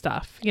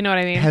stuff. You know what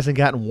I mean? It hasn't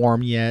gotten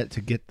warm yet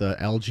to get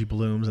the algae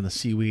blooms and the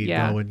seaweed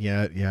going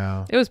yet.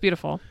 Yeah. It was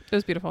beautiful.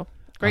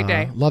 Great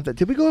day. Loved it.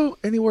 Did we go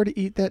anywhere to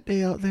eat that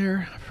day out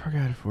there? I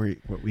forgot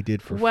what we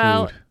did for food.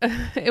 Well,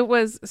 it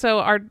was, so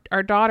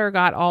our daughter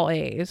got all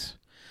A's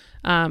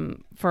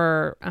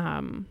for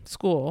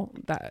school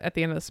at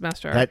the end of the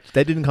semester. That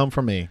didn't come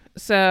from me.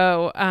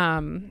 So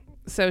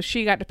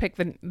she got to pick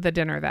the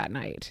dinner that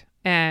night.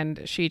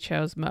 And she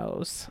chose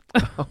Moe's.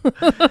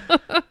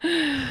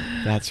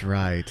 That's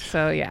right.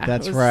 So, yeah.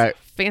 That's right.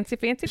 Fancy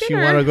dinner. She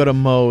wanted to go to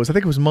Moe's. I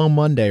think it was Moe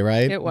Monday,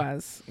 right? It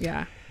was,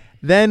 yeah.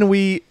 Then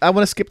I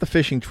want to skip the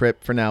fishing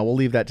trip for now. We'll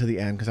leave that to the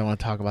end because I want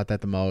to talk about that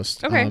the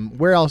most. Okay.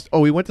 Where else? Oh,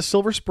 we went to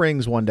Silver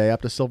Springs one day,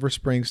 up to Silver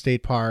Springs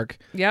State Park.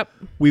 Yep.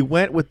 We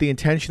went with the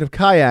intention of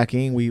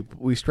kayaking.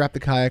 We strapped the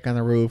kayak on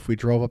the roof. We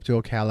drove up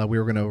to Ocala. We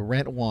were going to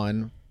rent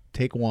one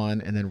take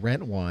one and then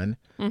rent one.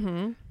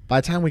 Mm-hmm.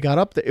 By the time we got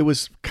up there, it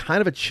was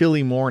kind of a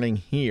chilly morning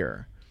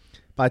here.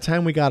 By the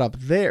time we got up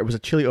there, it was a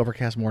chilly,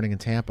 overcast morning in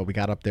Tampa. We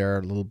got up there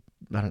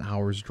about an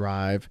hour's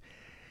drive,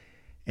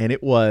 and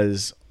it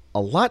was a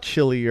lot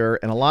chillier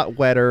and a lot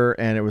wetter,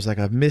 and it was like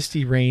a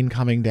misty rain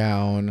coming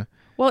down.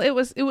 Well, it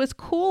was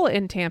cool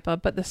in Tampa,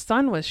 but the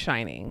sun was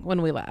shining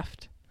when we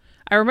left.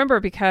 I remember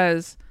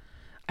because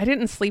I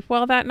didn't sleep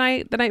well the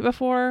night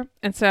before,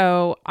 and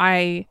so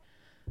I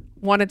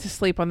wanted to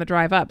sleep on the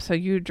drive up. So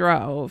you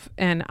drove,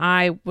 and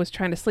I was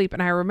trying to sleep,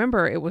 and I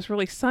remember it was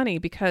really sunny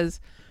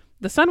because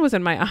the sun was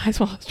in my eyes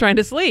while I was trying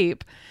to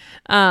sleep.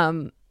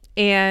 But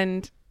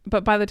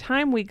by the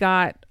time we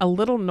got a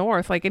little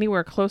north, like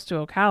anywhere close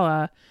to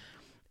Ocala,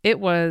 it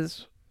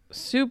was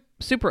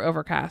super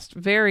overcast,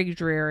 very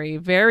dreary,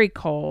 very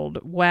cold,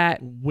 wet,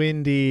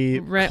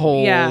 windy,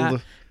 cold. Yeah,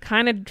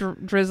 kind of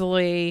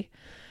drizzly.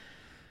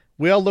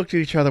 We all looked at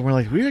each other and we're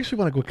like, we actually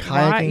want to go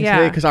kayaking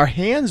today because our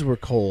hands were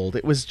cold.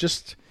 It was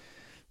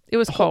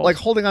cold. Like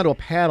holding onto a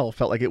paddle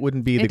felt like it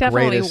wouldn't be the greatest. It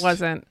definitely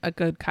wasn't a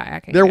good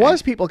kayaking. There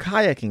was people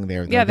kayaking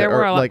there. Yeah, there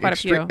were quite a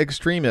few.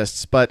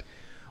 Extremists, but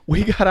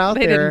we got out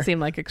there. They didn't seem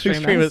like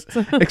extremists.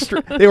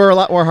 They were a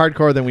lot more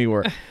hardcore than we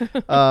were,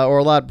 or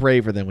a lot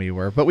braver than we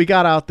were. But we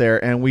got out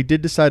there, and we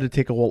did decide to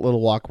take a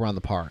little walk around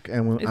the park.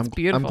 And it's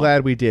beautiful. I'm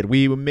glad we did.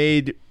 We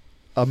made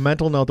a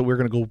mental note that we were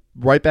going to go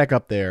right back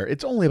up there.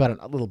 It's only about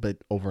a little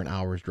bit over an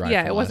hour's drive.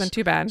 Yeah, it wasn't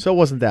too bad. So it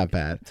wasn't that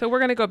bad. So we're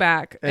going to go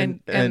back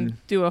and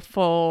do a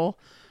full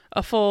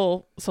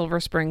Silver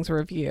Springs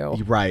review.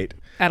 Right.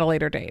 At a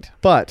later date.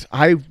 But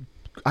I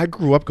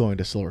grew up going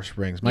to Silver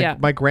Springs.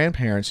 My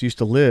grandparents used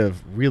to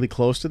live really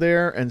close to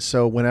there, and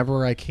so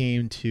whenever I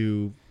came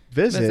to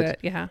visit,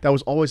 that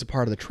was always a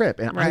part of the trip,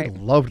 and I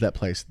loved that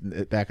place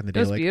back in the day.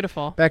 It was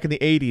beautiful. Back in the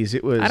 80s,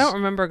 it was... I don't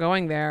remember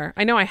going there.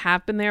 I know I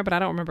have been there, but I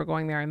don't remember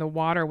going there, and the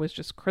water was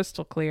just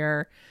crystal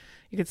clear.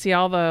 You could see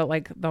all the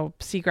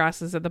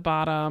seagrasses at the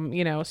bottom,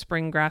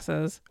 spring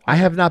grasses. I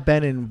have not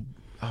been in,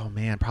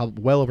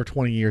 probably well over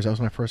 20 years. That was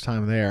my first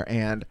time there,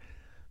 and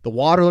the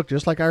water looked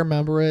just like I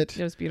remember it.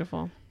 It was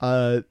beautiful.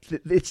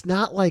 It's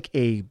not like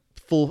a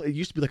full... It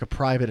used to be like a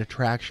private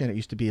attraction. It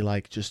used to be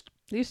like just...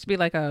 It used to be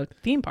like a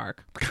theme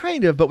park.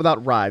 Kind of, but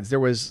without rides. There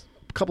was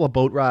a couple of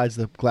boat rides,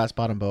 the glass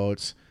bottom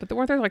boats. But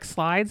weren't there like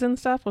slides and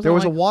stuff? There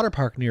was a water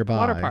park nearby.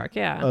 Water park,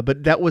 yeah.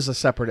 But that was a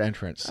separate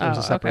entrance. It was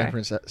a separate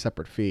entrance,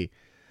 separate fee.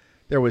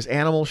 There was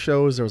animal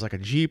shows. There was like a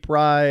Jeep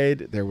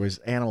ride. There was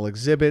animal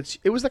exhibits.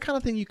 It was the kind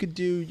of thing you could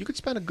do. You could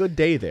spend a good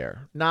day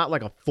there. Not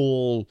like a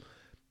full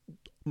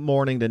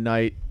morning to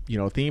night,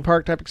 theme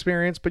park type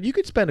experience, but you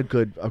could spend a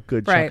good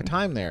chunk of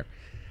time there.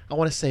 I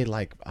want to say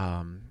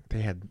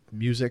they had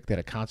music. They had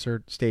a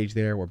concert stage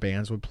there where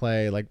bands would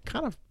play. Like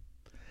kind of,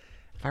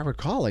 if I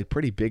recall, like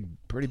pretty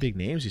big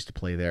names used to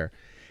play there.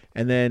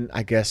 And then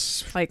I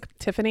guess like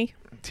Tiffany.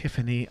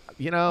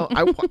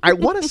 I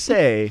want to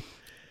say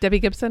Debbie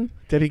Gibson.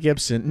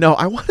 No,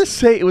 I want to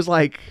say it was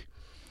like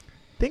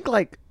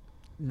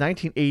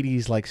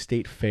 1980s like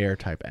state fair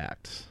type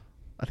acts.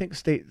 I think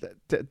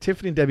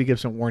Tiffany and Debbie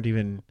Gibson weren't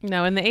even...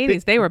 No, in the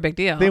 80s, they were a big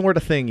deal. They weren't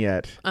a thing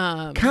yet.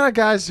 Kind of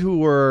guys who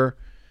were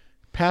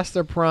past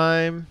their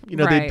prime.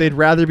 They'd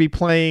rather be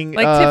playing...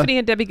 Like Tiffany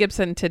and Debbie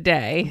Gibson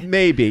today.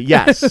 Maybe,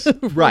 yes.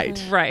 Right.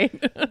 Right.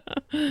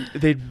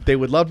 They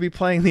would love to be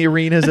playing the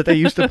arenas that they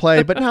used to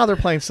play, but now they're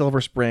playing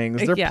Silver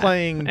Springs. They're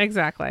playing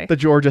exactly the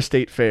Georgia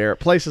State Fair.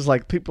 Places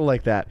like people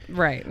like that.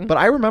 Right. But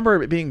I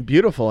remember it being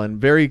beautiful and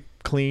very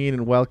clean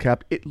and well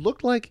kept. It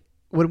looked like,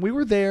 when we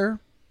were there...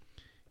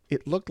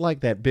 It looked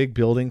like that big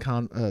building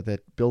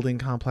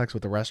complex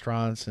with the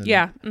restaurants. And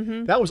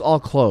that was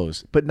all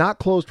closed, but not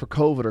closed for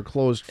COVID or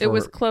closed for... It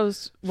was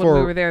closed when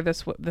we were there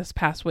this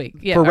past week.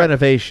 Yeah, for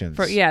renovations.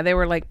 They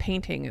were like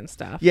painting and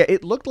stuff. Yeah,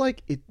 it looked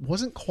like it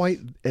wasn't quite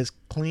as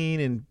clean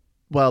and...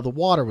 Well, the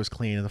water was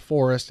clean, and the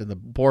forest and the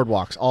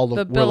boardwalks all looked...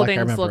 The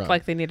buildings looked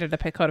like they needed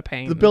a coat of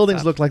paint. The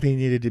buildings looked like they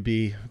needed to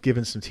be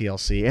given some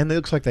TLC, and it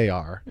looks like they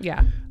are.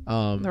 Yeah,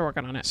 they're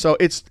working on it. So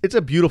it's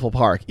a beautiful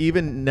park.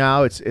 Even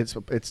now,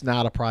 it's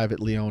not a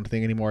privately owned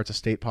thing anymore. It's a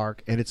state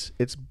park, and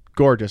it's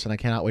gorgeous, and I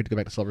cannot wait to go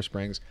back to Silver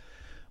Springs.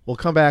 We'll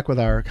come back with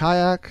our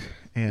kayak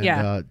and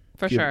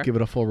give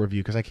it a full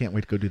review, because I can't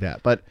wait to go do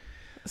that. But...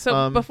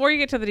 So before you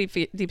get to the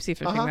deep sea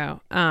fishing,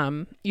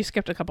 though, you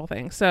skipped a couple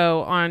things.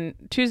 So on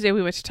Tuesday,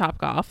 we went to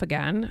Topgolf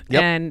again.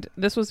 Yep. And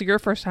this was your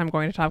first time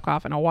going to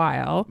Topgolf in a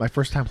while. My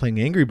first time playing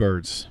Angry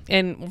Birds.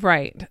 And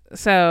right.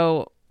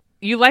 So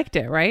you liked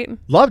it, right?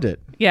 Loved it.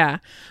 Yeah.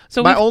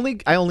 So my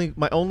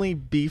only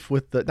beef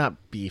with the,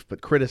 not beef,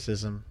 but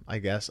criticism, I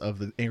guess, of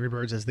the Angry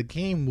Birds is the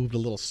game moved a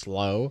little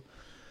slow.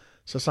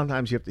 So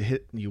sometimes you have to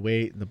hit and you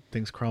wait and the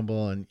things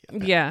crumble. And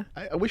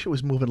I wish it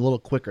was moving a little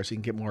quicker so you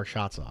can get more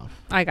shots off.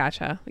 I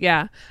gotcha.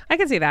 Yeah, I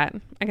can see that.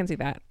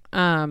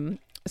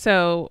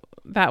 So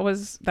that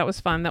was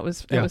fun. It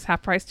was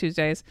half price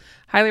Tuesdays.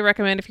 Highly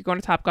recommend if you're going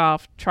to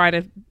Topgolf, try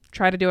to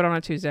do it on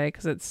a Tuesday,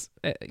 because it's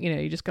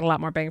you just get a lot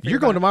more bang for your buck. You're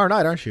going tomorrow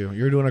night, aren't you?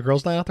 You're doing a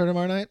girls' night out there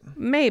tomorrow night?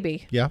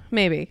 Maybe. Yeah.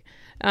 Maybe.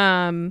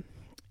 And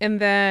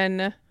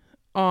then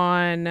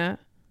on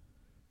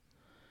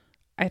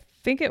I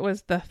think it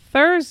was the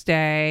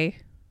Thursday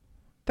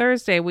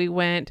we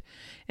went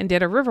and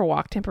did a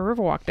Riverwalk, Tampa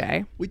Riverwalk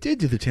Day. We did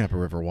do the Tampa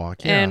River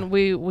Walk, yeah. And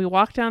we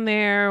walked down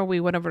there. We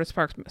went over to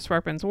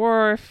Sparkman's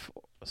Wharf.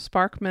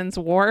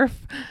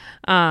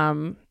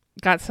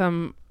 Got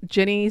some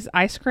Ginny's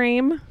ice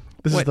cream.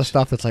 This is the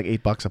stuff that's like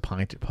 $8 a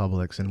pint at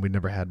Publix, and we'd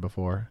never had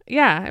before.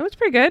 Yeah, it was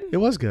pretty good. It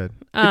was good.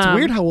 It's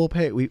weird how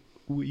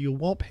you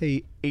won't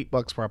pay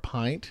 $8 for a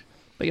pint,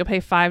 but you'll pay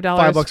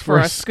 $5 for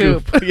a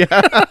scoop.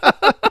 Yeah.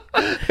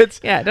 It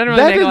doesn't really make a lot of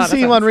sense. That doesn't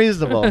seem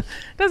unreasonable.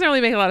 Doesn't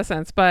really make a lot of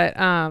sense, but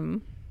I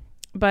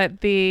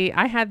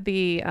had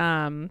the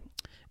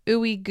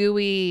ooey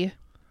gooey.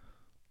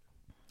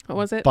 What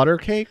was it? Butter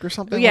cake or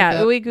something?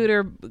 Yeah, like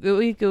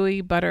ooey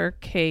gooey butter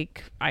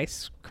cake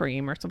ice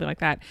cream or something like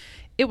that.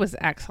 It was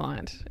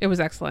excellent.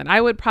 I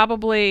would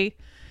probably,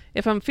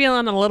 if I'm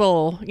feeling a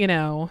little,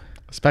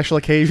 special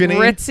occasion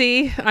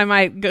ritzy, I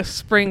might go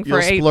splurge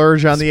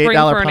on the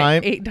 $8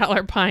 pint.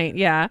 $8 pint.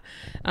 Yeah,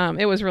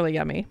 it was really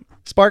yummy.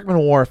 Sparkman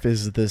Wharf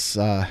is this.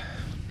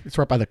 It's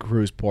right by the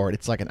cruise port.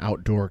 It's like an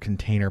outdoor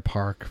container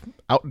park,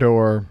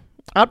 outdoor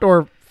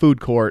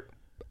food court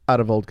out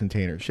of old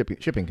containers,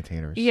 shipping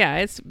containers. Yeah,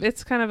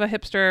 it's kind of a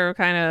hipster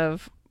kind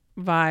of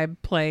vibe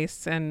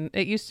place, and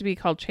it used to be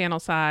called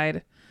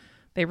Channelside.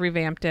 They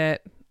revamped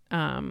it.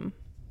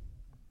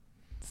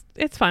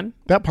 It's fun.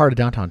 That part of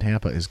downtown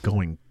Tampa is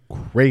going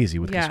crazy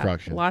with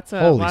construction. Lots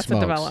of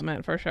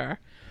development for sure.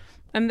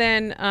 And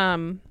then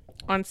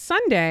on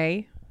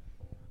Sunday,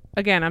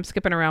 again, I'm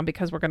skipping around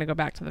because we're going to go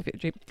back to the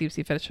deep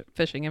sea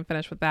fishing and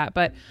finish with that.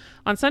 But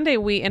on Sunday,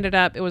 we ended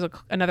up, it was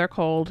another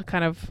cold,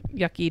 kind of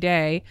yucky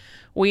day.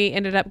 We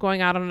ended up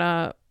going out on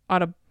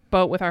a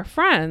boat with our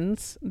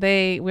friends.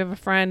 We have a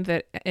friend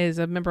that is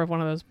a member of one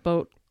of those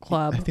boat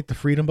club. I think the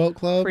Freedom Boat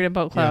Club.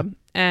 Yeah.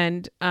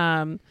 And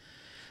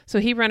so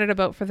he rented a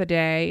boat for the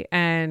day,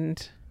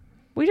 and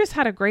we just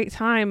had a great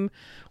time.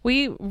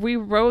 We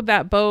rode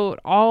that boat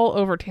all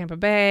over Tampa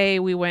Bay.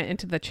 We went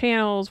into the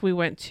channels. We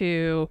went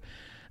to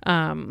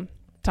Tom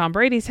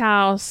Brady's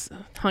house,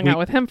 hung out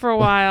with him for a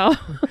while.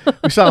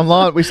 We saw him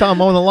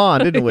mowing the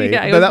lawn, didn't we?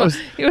 Yeah,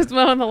 he was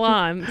mowing the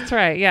lawn. That's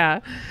right. Yeah.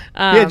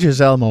 We had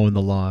Giselle mowing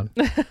the lawn.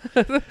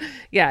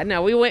 Yeah.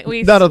 No, we went.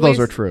 None of those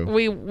are true.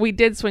 We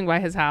did swing by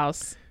his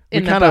house.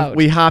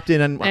 We hopped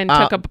in and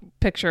took a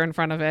picture in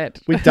front of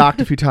it. We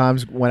docked a few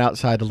times, went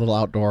outside the little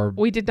outdoor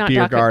We did not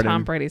beer dock garden. at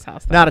Tom Brady's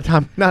house, though. Not at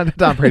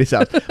Tom Brady's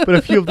house, but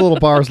a few of the little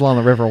bars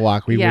along the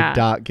Riverwalk. We would get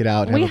out and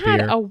have a beer. We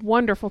had a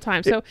wonderful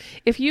time. So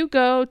if you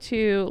go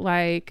to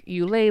like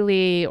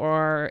Eulalie,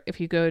 or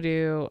if you go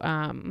to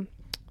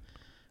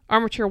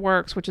Armature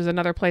Works, which is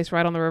another place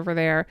right on the river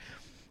there,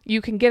 you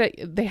can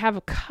they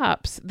have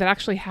cups that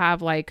actually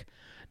have like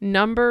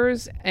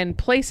numbers and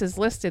places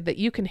listed that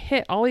you can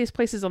hit all these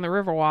places on the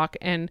Riverwalk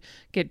and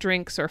get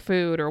drinks or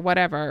food or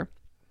whatever.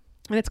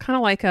 And it's kind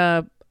of like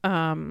a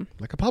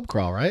pub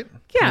crawl, right?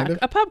 Yeah, kind of?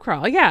 A pub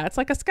crawl. Yeah, it's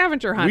like a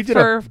scavenger hunt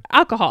for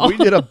alcohol. We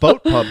did a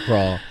boat pub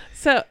crawl.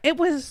 So it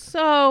was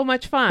so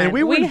much fun. And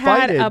we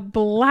had a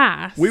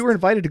blast. We were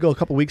invited to go a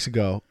couple weeks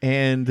ago,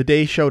 and the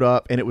day showed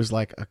up, and it was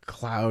like a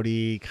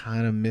cloudy,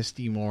 kind of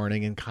misty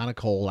morning and kind of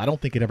cold. I don't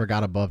think it ever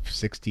got above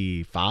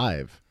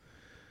 65,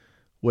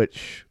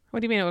 which... What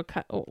do you mean?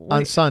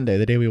 On Sunday,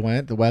 the day we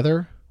went, the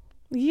weather?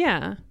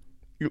 Yeah.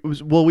 It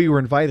was, we were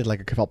invited like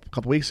a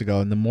couple weeks ago,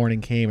 and the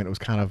morning came, and it was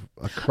kind of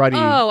a cruddy weather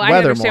morning. Oh, I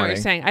understand what you're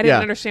saying. I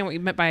didn't understand what you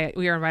meant by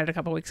we were invited a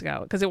couple weeks ago,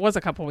 because it was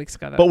a couple weeks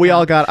ago. But we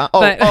all got,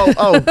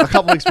 a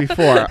couple weeks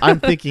before. I'm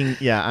thinking,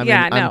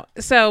 no.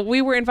 So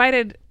we were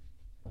invited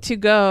to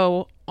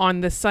go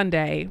on this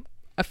Sunday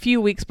a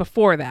few weeks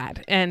before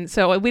that, and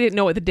so we didn't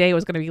know what the day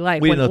was going to be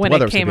like when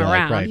it came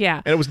around. Right.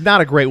 Yeah, and it was not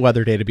a great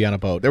weather day to be on a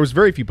boat. There was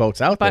very few boats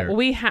out there. But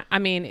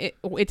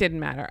it didn't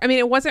matter. I mean,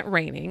 it wasn't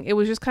raining. It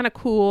was just kind of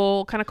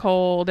cool, kind of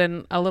cold,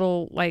 and a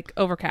little like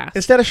overcast.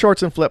 Instead of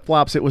shorts and flip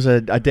flops, it was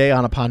a day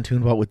on a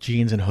pontoon boat with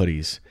jeans and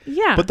hoodies.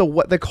 Yeah, but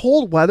the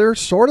cold weather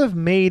sort of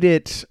made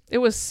it. It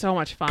was so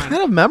much fun.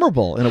 Kind of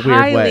memorable in a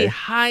weird way.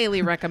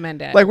 Highly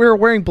recommend it. Like we were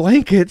wearing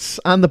blankets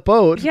on the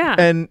boat. Yeah,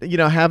 and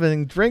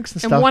having drinks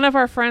and stuff. And one of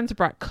our friends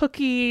brought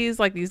cookies,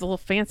 like these little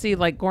fancy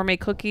like gourmet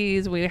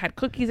cookies. We had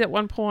cookies at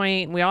one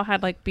point. And we all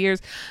had like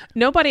beers.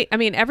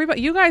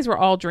 Everybody, you guys were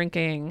all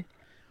drinking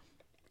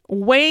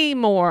way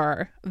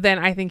more than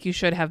I think you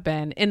should have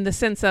been, in the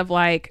sense of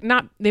like,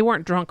 they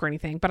weren't drunk or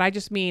anything, but I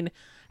just mean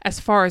as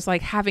far as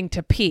like having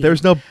to pee.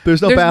 There's no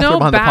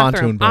bathroom on the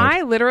pontoon boat.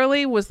 I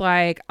literally was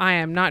like, I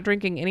am not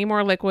drinking any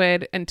more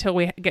liquid until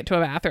we get to a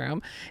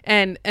bathroom.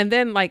 And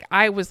then like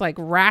I was like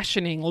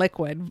rationing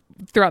liquid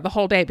throughout the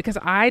whole day because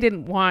I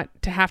didn't want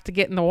to have to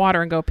get in the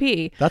water and go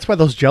pee. That's why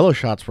those Jello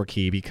shots were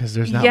key, because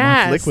there's not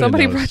much liquid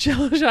somebody in those. Brought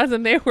Jello shots,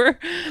 and they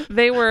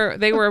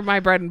were my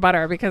bread and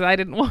butter, because I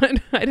didn't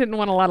want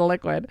a lot of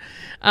liquid.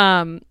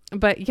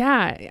 But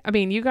yeah, I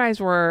mean, you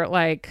guys were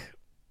like,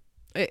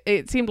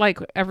 it seemed like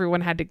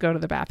everyone had to go to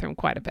the bathroom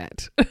quite a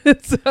bit.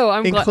 So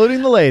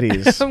including the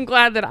ladies. I'm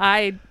glad that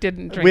I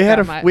didn't drink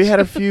that much. We had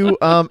a few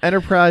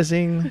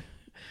enterprising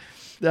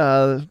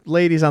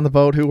ladies on the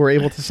boat who were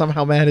able to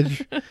somehow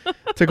manage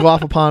to go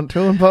off a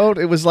pontoon boat.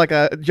 It was like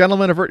a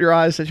gentleman avert your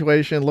eyes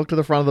situation. Look to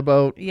the front of the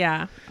boat.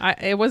 Yeah,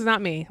 it was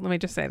not me. Let me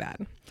just say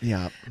that.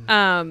 Yeah.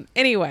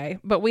 Anyway,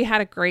 but we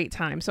had a great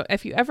time. So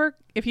if you ever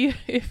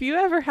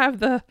have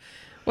the,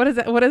 what is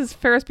that? What does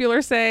Ferris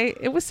Bueller say?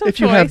 It was so.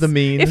 If you have the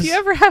means. If you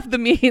ever have the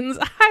means,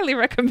 I highly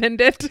recommend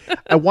it.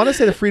 I want to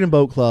say the Freedom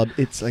Boat Club.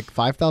 It's like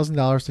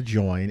 $5,000 to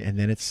join, and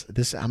then it's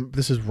this.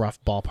 This is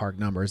rough ballpark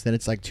numbers. Then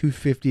it's like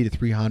 $250 to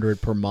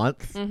 $300 per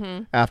month.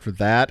 After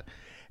that,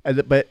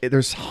 but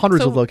there's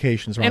hundreds of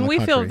locations around the country.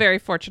 And we feel very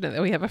fortunate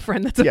that we have a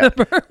friend that's a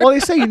member. Well,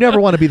 they say you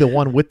never want to be the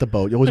one with the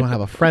boat. You always want to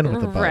have a friend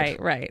with the boat.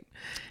 Right.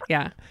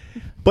 Yeah.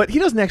 But he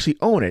doesn't actually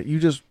own it. You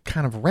just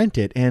kind of rent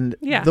it. And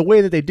the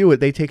way that they do it,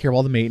 they take care of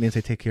all the maintenance.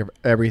 They take care of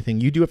everything.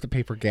 You do have to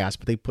pay for gas,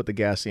 but they put the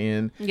gas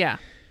in. Yeah.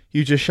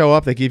 You just show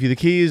up. They give you the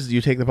keys.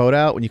 You take the boat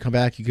out. When you come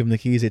back, you give them the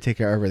keys. They take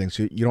care of everything.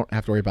 So you don't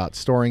have to worry about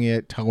storing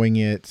it, towing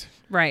it.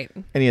 Right.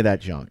 Any of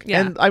that junk.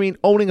 Yeah. And, I mean,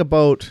 owning a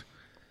boat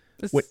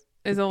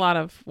is a lot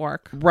of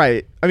work.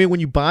 Right. I mean, when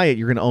you buy it,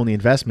 you're going to own the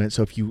investment.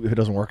 So if it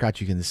doesn't work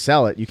out, you can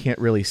sell it. You can't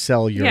really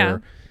sell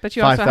your but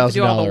you also have to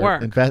do all the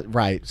work.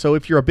 Right. So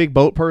if you're a big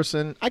boat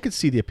person, I could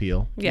see the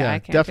appeal. Yeah, I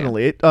can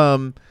definitely.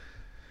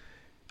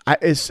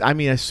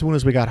 As soon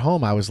as we got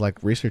home, I was like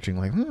researching,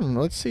 like,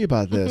 let's see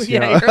about this.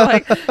 You're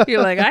like,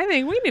 I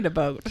think we need a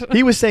boat.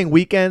 He was saying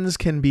weekends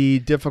can be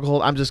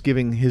difficult. I'm just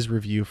giving his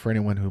review for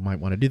anyone who might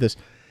want to do this.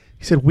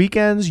 He said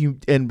weekends,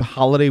 and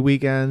holiday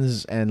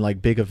weekends and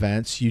like big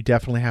events, you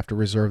definitely have to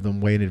reserve them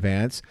way in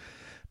advance.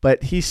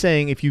 But he's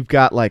saying if you've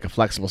got like a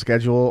flexible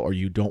schedule or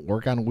you don't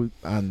work on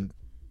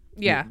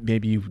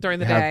maybe you during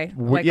the have, day,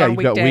 you've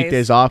got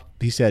weekdays off.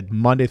 He said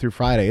Monday through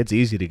Friday, it's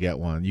easy to get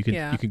one. You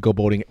can go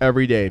boating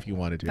every day if you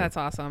wanted to. That's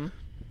awesome.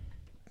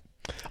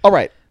 All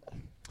right,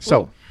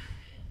 so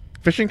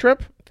fishing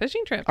trip.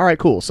 All right,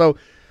 cool. So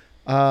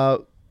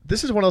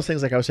this is one of those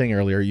things, like I was saying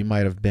earlier, you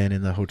might have been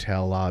in the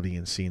hotel lobby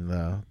and seen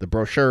the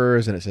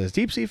brochures, and it says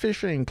deep sea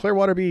fishing,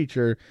 Clearwater Beach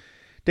or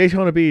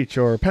Daytona Beach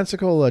or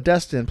Pensacola,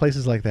 Destin,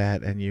 places like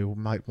that, and you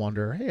might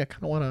wonder, hey, I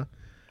kind of want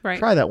to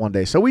try that one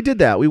day. So we did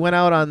that. We went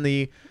out on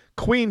the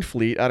Queen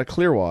Fleet out of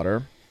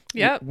Clearwater.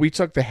 Yep. We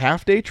took the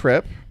half-day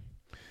trip.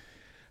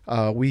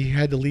 We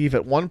had to leave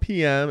at 1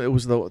 p.m. It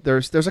was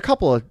there's a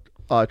couple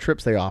of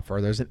trips they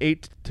offer. There's an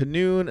 8 to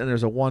noon, and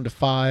there's a 1 to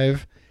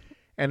 5,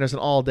 and there's an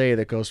all-day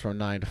that goes from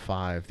 9 to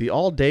 5. The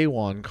all-day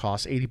one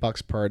costs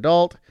 $80 per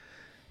adult,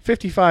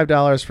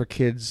 $55 for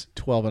kids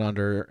 12 and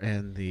under,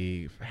 and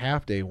the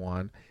half-day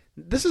one,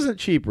 this isn't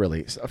cheap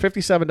really.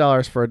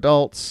 $57 for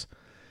adults,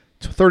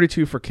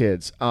 $32 for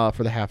kids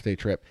for the half-day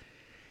trip.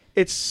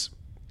 It's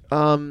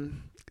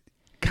kind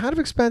of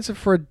expensive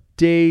for a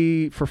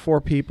day for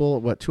 4 people.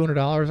 What,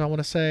 $200? I want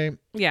to say.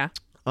 Yeah.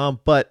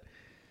 But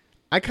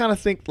I kind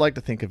of like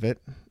to think of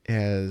it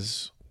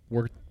as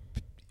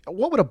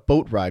what would a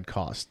boat ride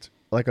cost?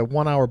 Like a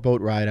 1-hour boat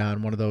ride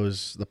on one of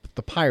those,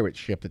 the pirate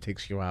ship that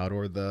takes you out,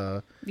 or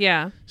the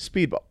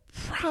speedboat.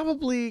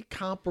 Probably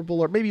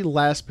comparable, or maybe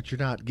less, but you're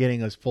not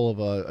getting as full of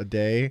a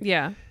day.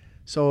 Yeah.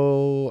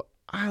 So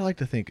I like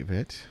to think of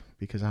it,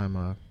 because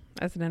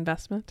as an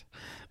investment.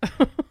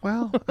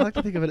 Well, I like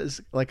to think of it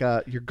as like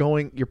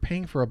you're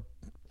paying for a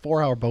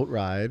 4-hour boat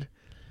ride,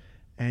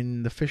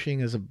 and the fishing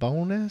is a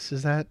bonus.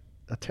 Is that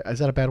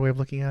a bad way of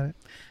looking at it?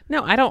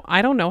 No, I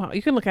don't know how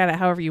you can look at it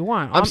however you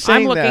want.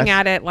 I'm looking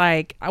at it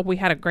like we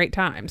had a great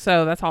time,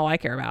 so that's all I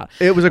care about.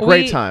 It was a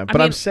great time, but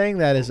I'm saying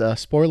that as a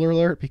spoiler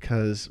alert,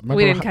 because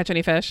we didn't catch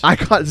any fish. I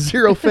caught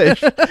 0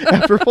 fish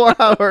after 4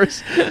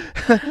 hours.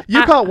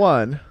 You caught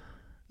one.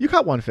 You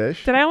caught 1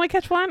 fish. Did I only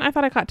catch 1? I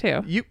thought I caught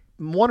 2.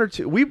 1 or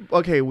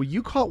 2.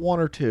 You caught 1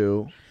 or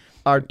 2.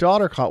 Our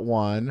daughter caught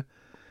 1.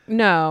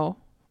 No,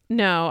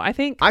 I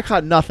think I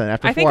caught nothing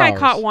after 4 hours. I think I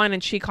caught 1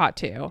 and she caught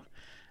 2.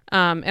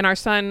 And our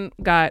son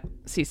got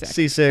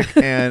seasick.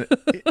 And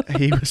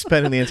he was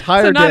spending the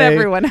entire day. So not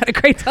everyone had a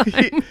great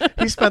time.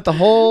 He spent the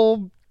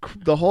whole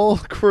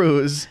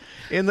cruise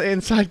in the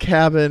inside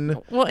cabin.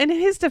 Well, in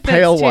his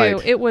defense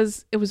too, it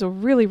was a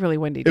really, really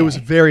windy day. It was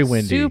very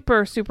windy.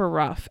 Super, super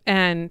rough.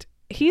 And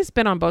he's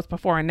been on boats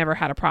before and never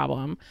had a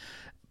problem.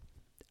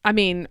 I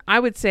mean, I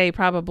would say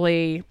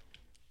probably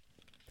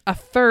a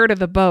third of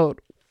the boat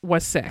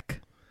was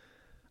sick.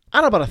 I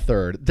don't know about a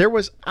third.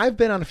 I've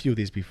been on a few of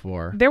these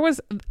before. There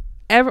was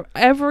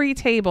every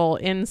table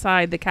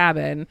inside the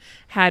cabin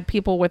had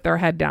people with their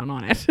head down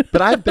on it.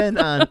 But I've been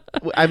on,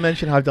 I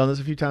mentioned how I've done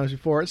this a few times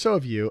before, and so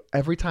have you.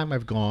 Every time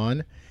I've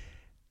gone,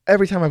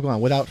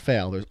 without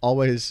fail, there's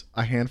always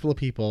a handful of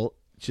people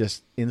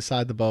just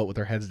inside the boat with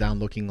their heads down,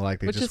 looking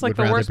like they Which just is like would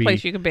the rather worst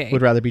place you could be.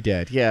 Would rather be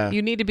dead. Yeah.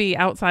 You need to be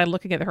outside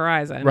looking at the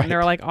horizon. Right. And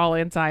they're like all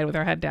inside with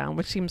their head down,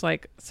 which seems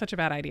like such a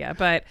bad idea.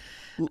 But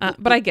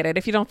I get it.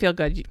 If you don't feel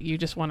good, you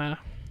just want to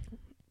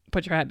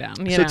put your head down.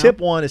 So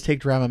tip 1 is take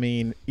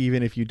Dramamine,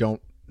 even if you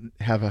don't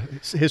have a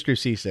history of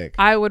seasick.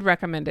 I would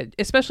recommend it,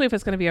 especially if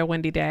it's going to be a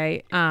windy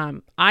day.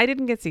 I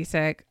didn't get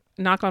seasick.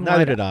 Knock on wood.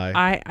 Neither did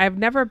I. I've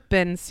never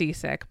been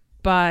seasick,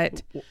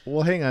 but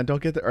well, hang on.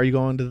 Don't get are you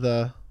going to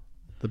the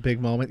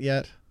big moment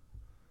yet?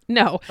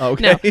 No,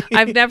 Okay. no,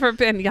 I've never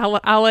been.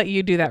 I'll let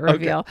you do that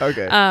reveal.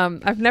 Okay.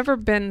 I've never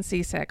been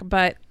seasick,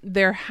 but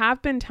there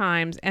have been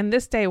times, and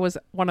this day was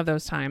one of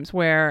those times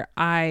where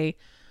I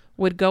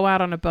would go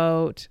out on a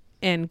boat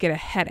and get a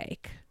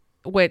headache,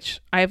 which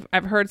I've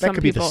heard That some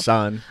could people. be the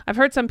sun. I've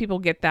heard some people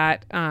get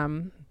that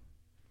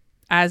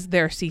as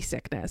their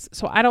seasickness.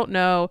 So I don't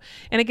know.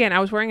 And again, I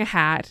was wearing a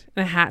hat,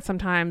 and a hat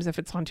sometimes, if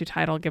it's on too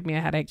tight, will give me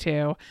a headache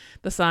too.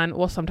 The sun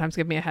will sometimes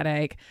give me a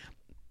headache.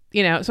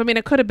 You know, so I mean,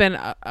 it could have been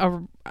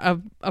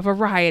a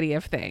variety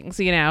of things,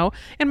 you know,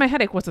 and my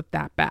headache wasn't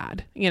that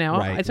bad, you know.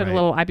 Right, I took right. a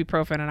little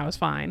ibuprofen and I was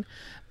fine.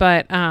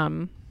 But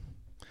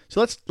So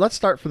let's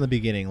start from the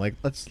beginning. Like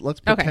let's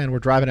pretend we're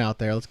driving out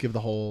there. Let's give the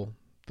whole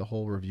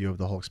review of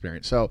the whole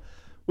experience. So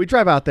we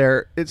drive out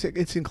there. It's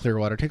in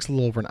Clearwater. It takes a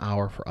little over an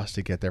hour for us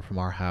to get there from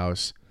our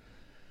house.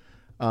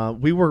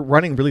 We were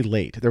running really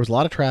late. There was a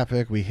lot of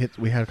traffic. We had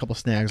a couple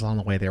snags along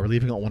the way. They were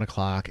leaving at 1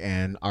 o'clock,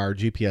 and our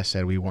GPS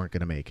said we weren't going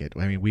to make it.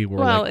 I mean, we were.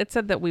 well, like, it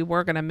said that we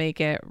were going to make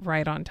it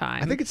right on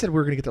time. I think it said we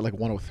were going to get there like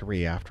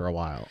 1:03 after a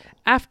while.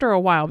 After a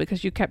while,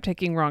 because you kept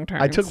taking wrong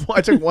turns. I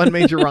took one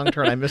major wrong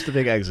turn. I missed a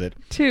big exit.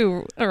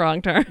 2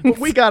 wrong turns. But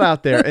we got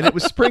out there, and it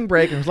was spring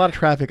break, and there was a lot of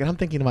traffic. And I'm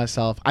thinking to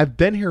myself, I've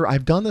been here.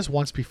 I've done this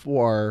once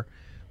before.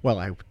 Well,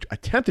 I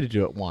attempted to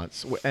do it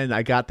once, and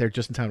I got there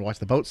just in time to watch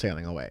the boat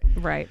sailing away.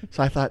 Right.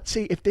 So I thought,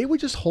 see, if they would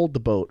just hold the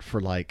boat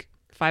for like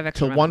 5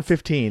 extra till minutes.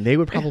 1:15, they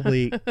would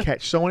probably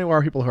catch so many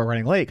more people who are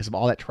running late because of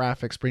all that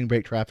traffic, spring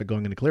break traffic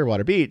going into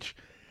Clearwater Beach.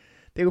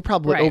 They would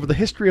probably, Right. over the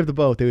history of the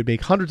boat, they would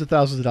make hundreds of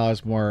thousands of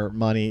dollars more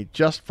money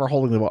just for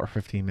holding the boat for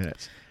 15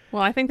 minutes.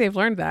 Well, I think they've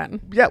learned that.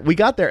 Yeah, we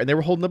got there and they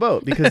were holding the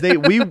boat because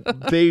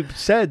they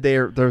said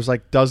there's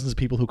like dozens of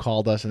people who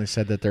called us and they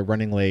said that they're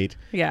running late.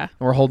 Yeah. And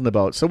we're holding the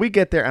boat. So we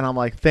get there and I'm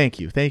like, thank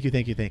you.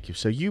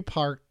 So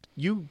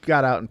you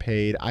got out and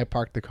paid. I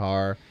parked the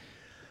car.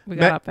 We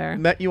got up there.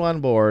 Met you on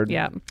board.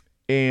 Yeah.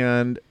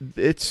 And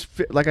it's,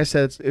 like I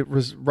said, it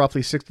was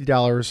roughly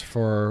 $60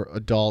 for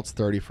adults,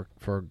 $30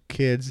 for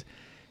kids.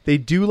 They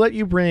do let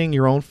you bring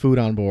your own food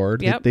on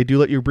board. Yep. They do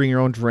let you bring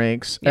your own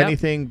drinks. Yep.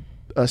 Anything,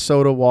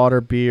 soda, water,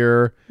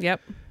 beer.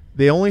 Yep.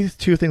 The only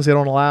two things they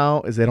don't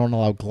allow is they don't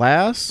allow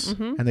glass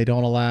Mm-hmm. and they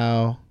don't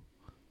allow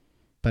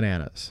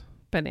bananas.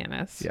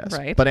 Bananas. Yes.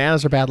 Right.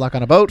 Bananas are bad luck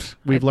on a boat.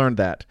 We've learned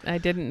that. I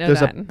didn't know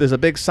that. There's a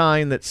big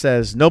sign that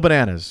says no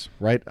bananas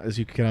right as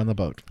you get on the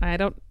boat. I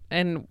don't.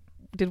 And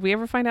did we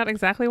ever find out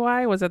exactly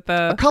why? Was it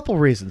A the? couple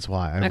reasons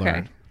why I Okay.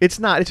 learned. It's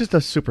just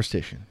a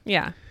superstition.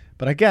 Yeah.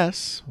 But I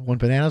guess when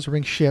bananas were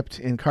being shipped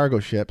in cargo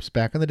ships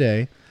back in the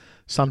day,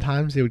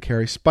 sometimes they would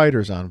carry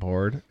spiders on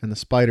board, and the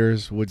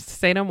spiders would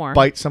Say no more.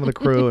 bite some of the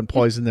crew and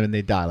poison them, and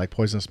they'd die, like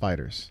poisonous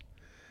spiders.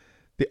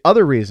 The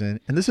other reason,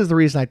 and this is the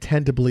reason I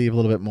tend to believe a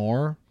little bit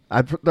more,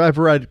 I've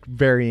read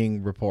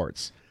varying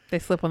reports. They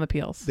slip on the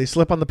peels. They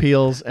slip on the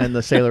peels, and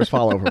the sailors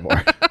fall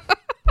overboard.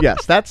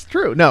 Yes, that's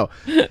true. No,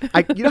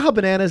 you know how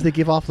bananas, they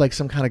give off like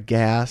some kind of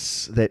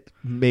gas that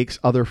makes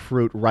other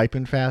fruit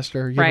ripen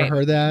faster? You Right. ever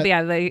heard that?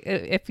 Yeah.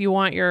 If you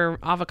want your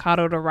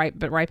avocado to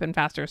ripen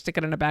faster, stick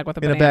it in a bag with a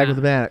In banana. a bag with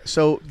a banana.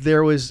 So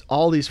there was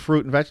all these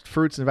fruits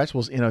and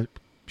vegetables in a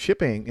ship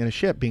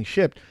being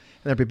shipped,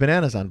 and there'd be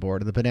bananas on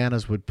board, and the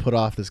bananas would put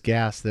off this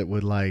gas that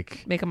would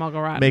like Make them all go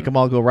rotten. make them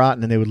all go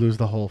rotten, and they would lose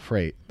the whole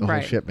freight, the whole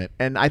Right. shipment.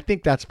 And I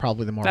think that's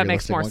probably the more That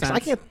makes realistic more one.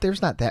 'Cause sense.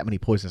 there's not that many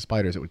poisonous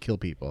spiders that would kill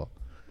people.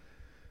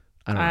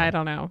 I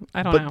don't know.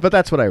 I don't know. But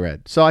that's what I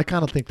read. So I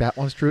kind of think that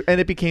one's true.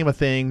 And it became a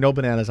thing. No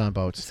bananas on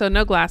boats. So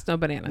no glass, no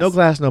bananas. No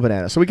glass, no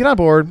bananas. So we get on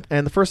board,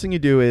 and the first thing you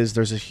do is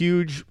there's a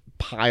huge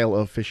pile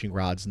of fishing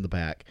rods in the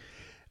back.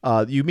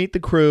 You meet the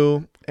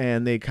crew,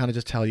 and they kind of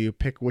just tell you,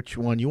 pick which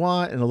one you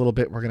want. In a little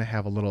bit, we're going to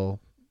have a little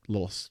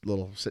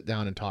sit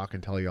down and talk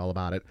and tell you all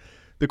about it.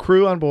 The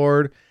crew on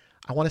board,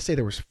 I want to say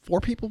there was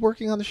 4 people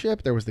working on the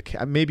ship. There was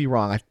I may be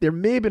wrong. There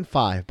may have been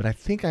 5, but I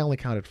think I only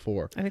counted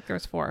 4. I think there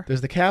was 4.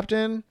 There's the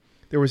captain.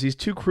 There was these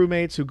 2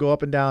 crewmates who go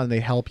up and down, and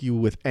they help you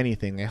with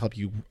anything. They help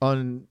you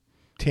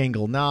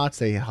untangle knots.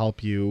 They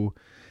help you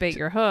Bait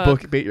your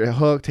hook. bait your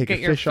hook, take Get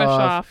your fish off.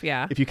 off.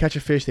 Yeah. If you catch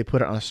a fish, they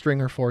put it on a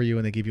stringer for you,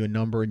 and they give you a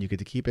number, and you get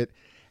to keep it.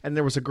 And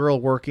there was a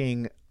girl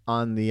working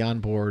on the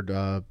onboard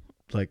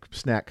like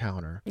snack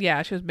counter.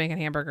 Yeah, she was making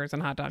hamburgers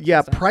and hot dogs. Yeah,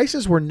 and stuff.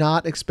 prices were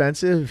not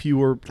expensive. If you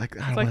were like,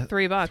 It's like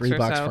 $3 $3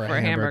 or so for for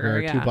a hamburger.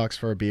 Yeah. $2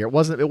 for a beer. It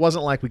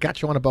wasn't like we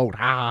got you on a boat.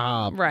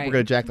 Right. We're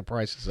gonna jack the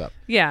prices up.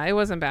 Yeah, it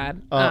wasn't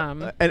bad.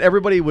 And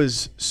everybody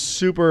was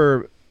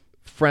super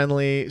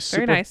friendly,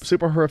 super nice.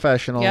 super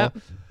professional. Yep.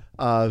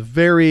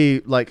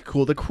 Very like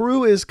cool. The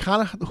crew is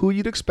kind of who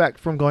you'd expect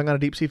from going on a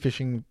deep sea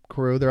fishing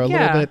crew. They're a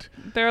little bit,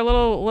 They're a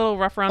little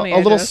rough around the a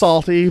edges. little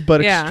salty,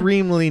 but Yeah.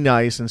 extremely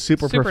nice and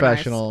super Nice.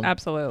 professional.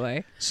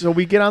 Absolutely. So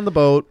we get on the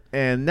boat,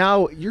 and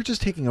now you're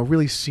just taking a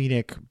really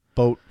scenic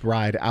boat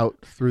ride out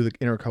through the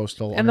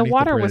intercoastal. And the underneath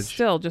water bridge. was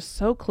still just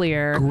so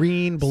clear.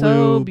 green, blue,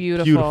 so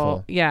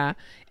beautiful. Yeah.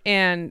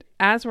 And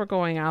as we're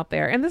going out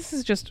there, and this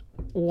is just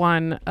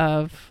one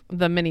of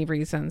the many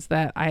reasons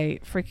that I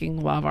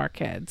freaking love our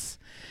kids.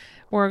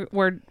 We're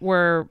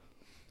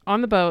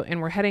on the boat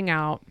and we're heading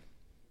out,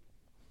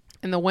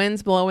 and the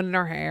wind's blowing in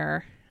our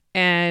hair,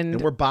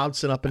 And we're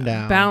bouncing up and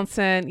down.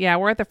 Bouncing. Yeah,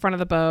 we're at the front of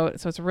the boat,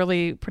 so it's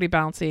really pretty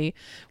bouncy,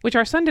 which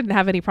our son didn't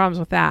have any problems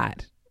with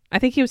that. I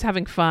think he was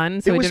having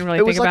fun, so he didn't really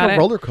think about it. It was like a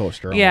roller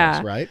coaster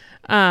almost, right?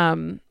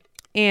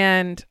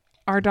 And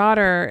our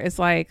daughter is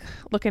like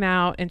looking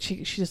out, and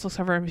she just looks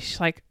over and she's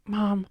like,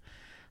 Mom,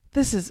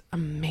 this is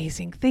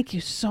amazing. Thank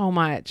you so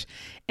much.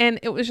 And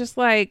it was just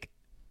like,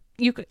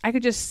 I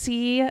could just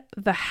see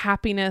the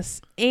happiness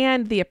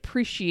and the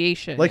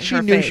appreciation. Like she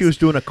knew she was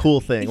doing a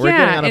cool thing. We're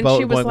getting on a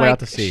boat and going way out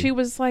to sea. She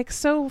was like,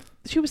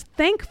 she was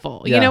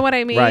thankful. Yeah, you know what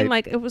I mean? right.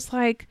 Like, it was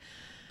like,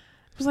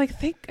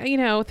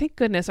 thank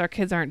goodness our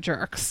kids aren't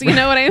jerks. You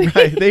know what I mean?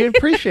 Right. They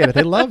appreciate it.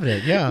 They loved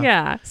it. Yeah.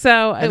 Yeah.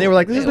 So and they were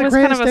like, this is the was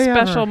greatest kind of a day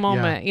special ever.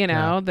 moment,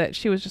 Yeah. that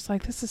she was just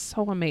like, this is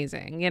so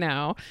amazing.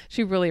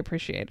 She really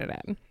appreciated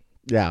it.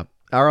 Yeah.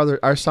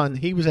 Our son,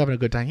 he was having a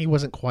good time. He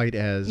wasn't quite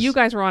as... You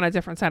guys were on a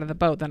different side of the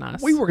boat than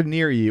us. We were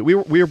near you. We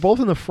were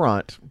both in the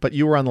front, but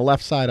you were on the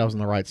left side. I was on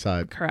the right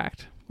side.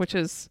 Correct. Which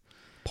is...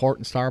 Port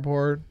and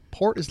starboard.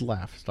 Port is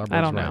left. Starboard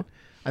I don't is right. know.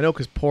 I know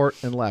because port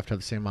and left have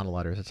the same amount of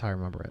letters. That's how I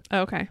remember it.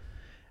 Oh, okay.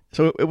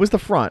 So it was the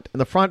front,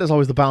 and the front is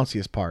always the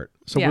bounciest part.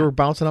 So Yeah. we were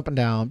bouncing up and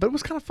down, but it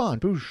was kind of fun.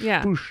 Boosh,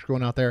 Yeah. boosh,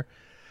 going out there.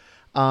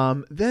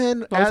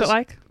 Then What was it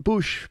like?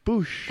 Boosh,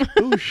 boosh,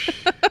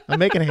 boosh. I'm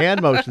making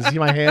hand motions. See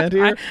my hand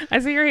here? I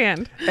see your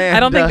hand. And, I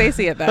don't think they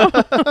see it, though.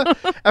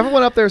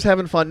 Everyone up there is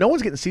having fun. No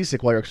one's getting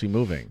seasick while you're actually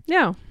moving.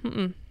 No.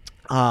 Mm-mm.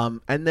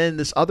 And then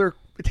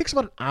it takes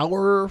about an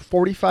hour,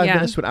 45 Yeah.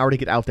 minutes to an hour to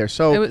get out there.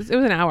 So It was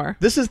an hour.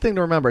 this is the thing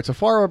to remember. It's a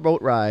 4-hour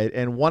boat ride,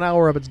 and 1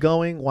 hour of it's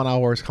going, 1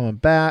 hour is coming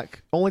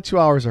back. Only 2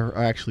 hours are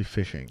actually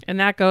fishing. And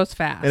that goes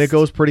fast. And it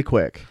goes pretty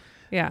quick.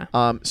 Yeah.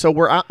 So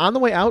we're on the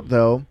way out,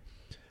 though.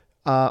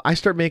 I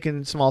start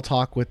making small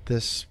talk with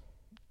this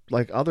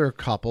other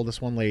couple,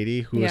 this one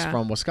lady who is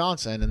from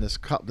Wisconsin, and this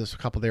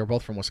couple, they were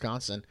both from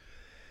Wisconsin.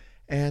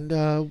 And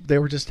they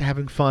were just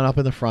having fun up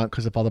in the front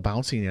because of all the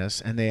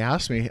bounciness. And they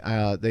asked me,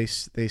 they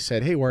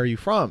said, hey, where are you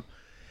from?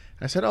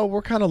 And I said, oh,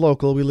 we're kind of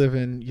local. We live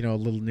in, a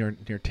little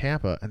near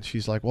Tampa. And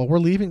she's like, well, we're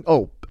leaving.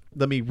 Oh,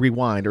 let me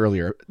rewind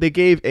earlier. They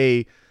gave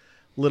a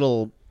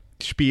little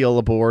spiel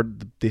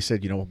aboard. They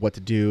said, what to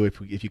do.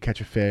 If you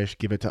catch a fish,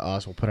 give it to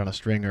us. We'll put it on a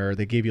stringer.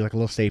 They gave you like a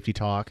little safety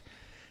talk.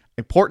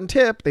 Important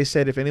tip. They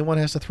said if anyone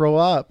has to throw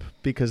up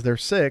because they're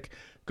sick,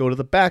 go to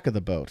the back of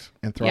the boat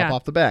and throw up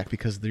off the back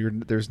because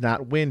there's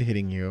not wind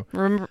hitting you.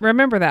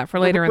 Remember that for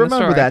later in the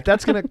story. Remember that.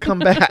 That's going to come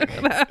back.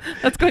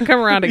 That's going to come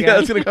around again. Yeah,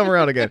 that's going to come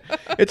around again.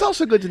 It's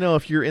also good to know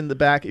if you're in the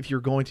back, if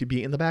you're going to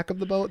be in the back of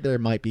the boat, there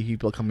might be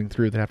people coming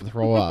through that have to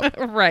throw up.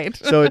 Right.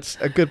 So it's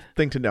a good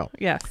thing to know.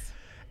 Yes.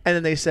 And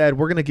then they said,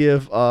 we're going to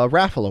give a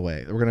raffle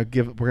away. We're going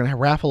to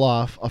raffle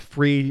off a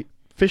free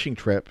fishing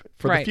trip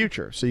for the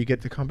future. So you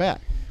get to come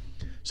back.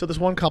 So this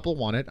one couple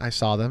won it. I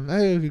saw them.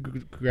 Hey,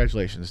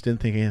 congratulations. Didn't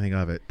think anything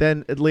of it.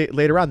 Then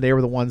later on, they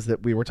were the ones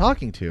that we were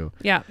talking to.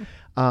 Yeah.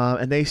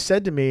 And they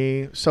said to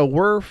me, so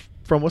we're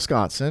from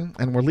Wisconsin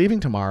and we're leaving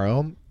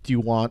tomorrow. Do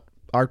you want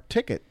our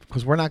ticket?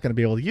 Because we're not going to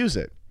be able to use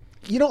it.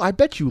 I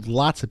bet you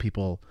lots of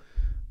people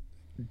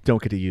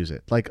don't get to use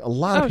it. Like a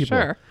lot of people.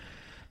 Sure.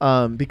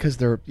 Because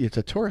it's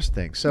a tourist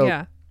thing. So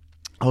yeah.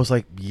 I was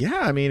like, yeah,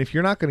 I mean, if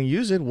you're not going to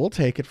use it, we'll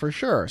take it for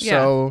sure. Yeah.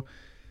 So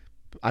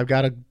I've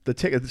got the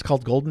ticket. It's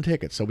called Golden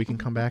Ticket. So we can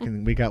come back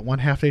and we got 1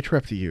 half-day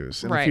trip to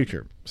use in the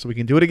future. So we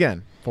can do it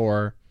again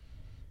for,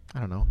 I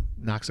don't know,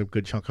 knocks a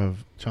good chunk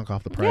off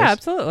the price. Yeah,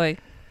 absolutely.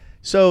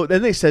 So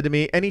then they said to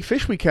me, any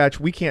fish we catch,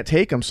 we can't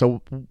take them.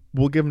 So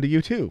we'll give them to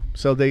you too.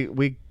 So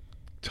we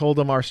told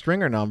them our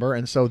stringer number.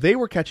 And so they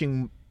were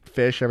catching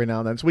fish every now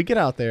and then. So we get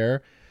out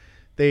there.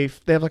 They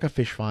have like a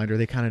fish finder.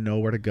 They kind of know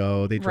where to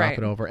go. They drop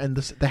it over. And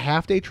the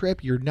half-day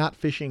trip, you're not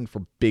fishing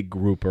for big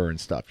grouper and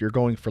stuff. You're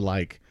going for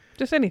like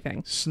just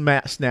anything.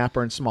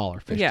 Snapper and smaller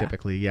fish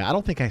typically. Yeah, I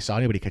don't think I saw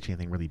anybody catch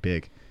anything really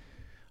big.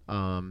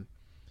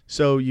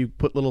 So you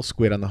put little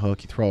squid on the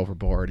hook, you throw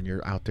overboard, and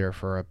you're out there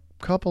for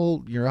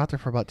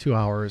about 2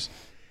 hours.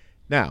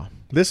 Now,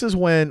 this is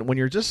when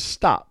you're just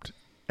stopped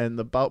and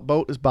the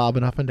boat is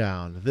bobbing up and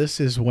down. This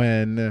is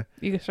when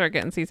you start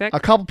getting seasick. A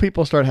couple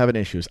people start having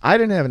issues. I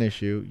didn't have an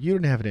issue. You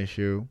didn't have an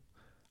issue.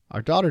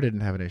 Our daughter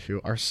didn't have an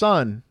issue. Our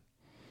son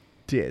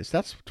did.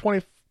 That's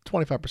 25%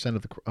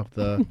 of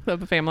the of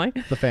the family.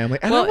 The family.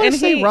 And I want to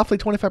say roughly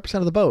 25%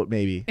 of the boat,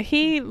 maybe.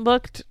 He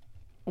looked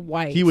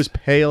white. He was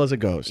pale as a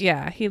ghost.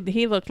 Yeah,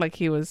 he looked like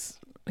he was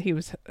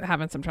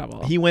having some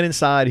trouble. He went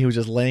inside. He was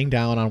just laying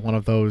down on one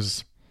of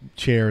those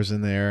chairs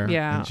in there.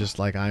 Yeah. And just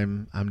like,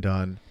 I'm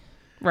done.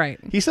 Right.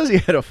 He says he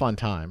had a fun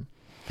time.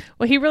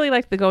 Well, he really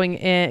liked the going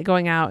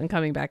out and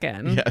coming back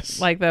in. Yes.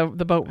 Like the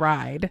boat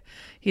ride.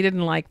 He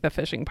didn't like the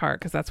fishing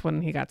part because that's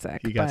when he got sick.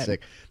 He got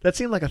sick. That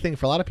seemed like a thing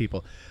for a lot of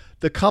people.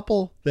 The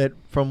couple that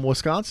from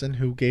Wisconsin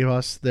who gave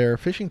us their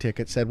fishing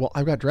ticket said, well,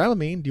 I've got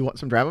Dramamine. Do you want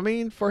some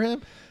Dramamine for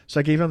him?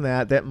 So I gave him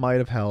that. That might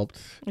have helped.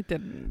 It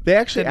didn't. They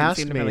actually asked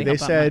seem to me, really they help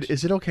that said, much.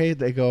 is it okay?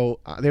 They go,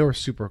 they were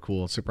super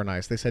cool, super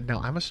nice. They said,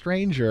 now I'm a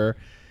stranger.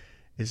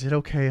 Is it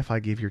okay if I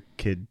give your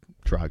kid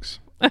drugs?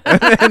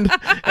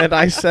 and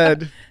I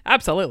said,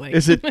 Absolutely.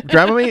 is it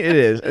Dramamine? It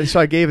is. And so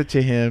I gave it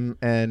to him,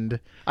 and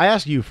I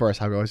asked you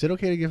first, I go, is it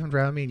okay to give him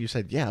Dramamine? You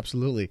said, yeah,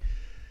 absolutely.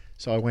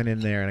 So I went in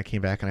there and I came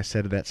back and I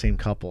said to that same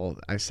couple,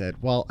 I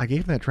said, well, I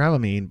gave him that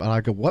Dramamine, but I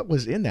go, what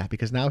was in that?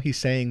 Because now he's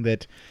saying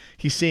that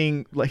he's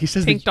seeing, like he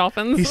says, Pink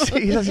dolphins. He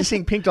says he's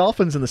seeing pink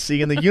dolphins in the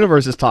sea, and the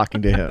universe is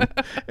talking to him.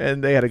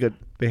 And they had a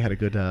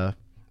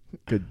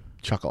good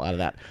chuckle out of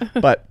that.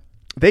 But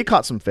they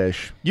caught some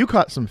fish. You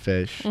caught some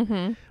fish.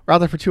 Mm-hmm. We're out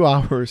there for 2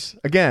 hours.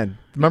 Again,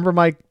 remember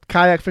my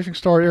kayak fishing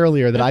story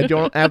earlier that I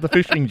don't have the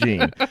fishing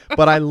gene,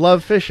 but I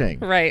love fishing.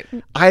 Right.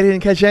 I didn't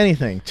catch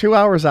anything. 2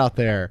 hours out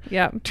there.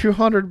 Yep.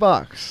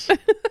 $200.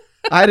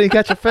 I didn't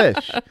catch a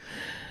fish.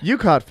 You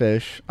caught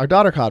fish. Our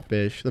daughter caught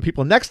fish. The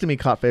people next to me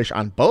caught fish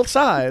on both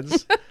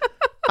sides.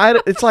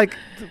 It's like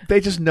they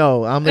just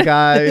know I'm the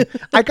guy.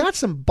 I got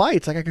some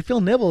bites. Like I could feel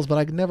nibbles, but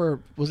I never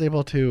was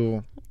able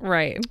to.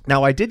 Right.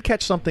 Now I did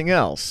catch something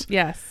else.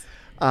 Yes.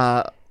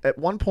 At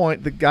one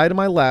point, the guy to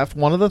my left,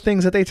 one of the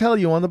things that they tell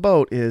you on the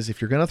boat is if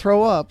you're going to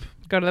throw up,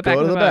 Go to the back go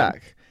of to the the boat.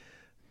 back.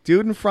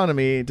 Dude in front of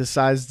me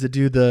decides to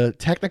do the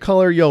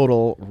Technicolor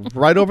yodel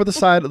right over the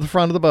side of the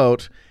front of the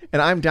boat, and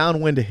I'm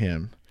downwind of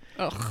him.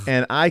 Ugh.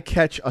 And I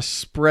catch a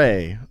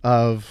spray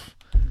of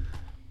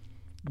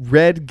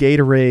red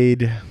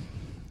Gatorade.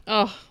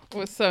 Oh, it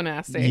was so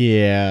nasty.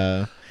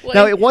 Yeah. Well,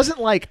 Now, it wasn't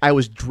like I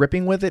was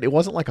dripping with it. It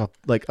wasn't like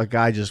a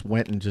guy just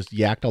went and just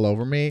yacked all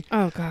over me.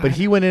 Oh, God. But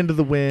he went into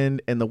the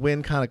wind, and the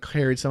wind kind of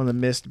carried some of the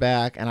mist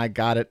back, and I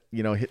got it,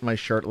 hitting my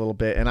shirt a little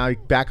bit. And I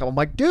back up. I'm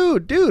like,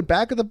 dude,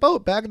 back of the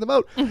boat.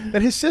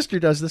 Then his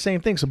sister does the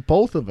same thing. So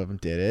both of them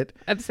did it.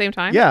 At the same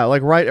time? Yeah,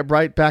 like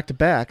right back to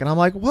back. And I'm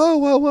like,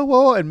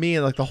 whoa. And me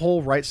and like the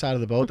whole right side of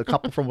the boat, the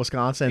couple from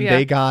Wisconsin, Yeah.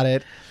 they got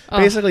it. Oh.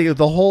 Basically,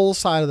 the whole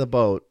side of the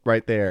boat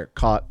right there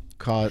caught.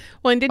 Well,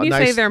 and didn't a you say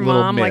nice their little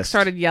mom like mist.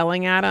 started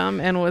yelling at him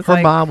and was Her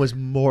like, mom was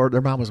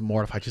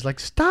mortified. She's like,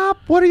 "Stop!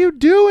 What are you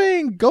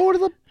doing? Go to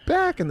the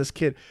back!" And this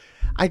kid,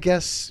 I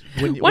guess,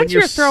 when once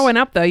you're throwing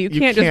up though, you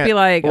can't just be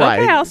like, right.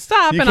 okay, I'll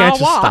stop You and can't I'll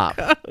just walk.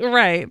 stop.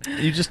 Right.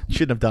 You just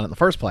shouldn't have done it in the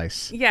first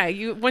place.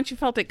 Yeah. Once you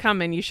felt it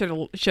coming, you should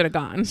have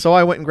gone. So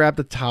I went and grabbed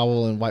the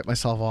towel and wiped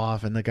myself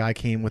off, and the guy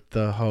came with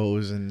the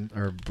hose and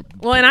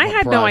Well, and I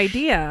had no brush.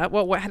 idea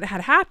what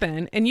had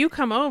happened, and you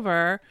come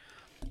over.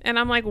 And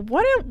I'm like,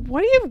 what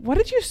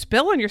did you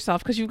spill on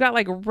yourself? Because you've got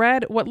like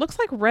what looks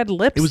like red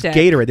lipstick. It was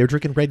Gatorade. They were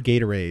drinking red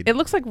Gatorade. It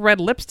looks like red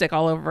lipstick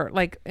all over,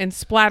 like, and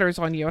splatters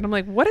on you. And I'm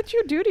like, what did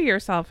you do to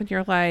yourself? And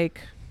you're like,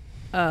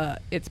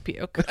 it's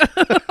puke.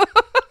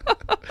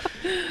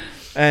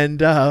 And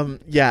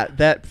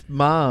that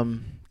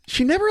mom,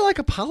 she never like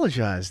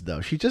apologized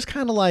though. She just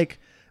kind of like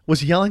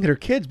was yelling at her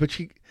kids, but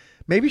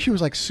maybe she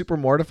was like super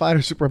mortified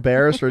or super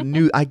embarrassed or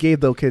knew I gave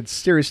the kids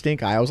serious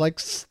stink eye. I was like,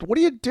 what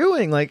are you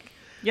doing? Like,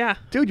 Yeah.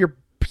 dude, you're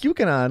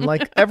puking on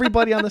like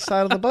everybody on the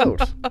side of the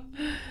boat.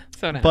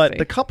 So nasty. But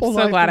the couple,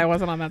 so glad I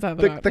wasn't on that side of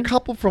the boat. the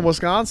couple from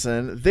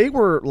Wisconsin, they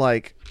were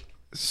like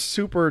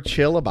super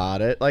chill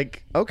about it.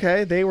 Like,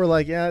 okay, they were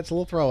like, yeah, it's a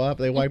little throw up.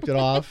 They wiped it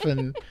off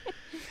and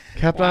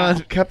kept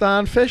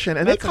on fishing.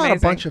 And That's they caught amazing.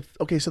 a bunch of.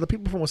 Okay, so the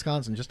people from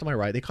Wisconsin, just to my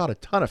right, they caught a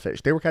ton of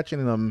fish. They were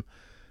catching them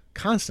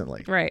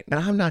constantly. Right. And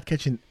I'm not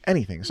catching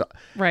anything. So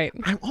Right.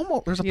 I'm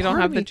almost there's a You part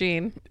don't have of the me,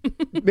 gene.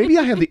 maybe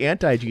I have the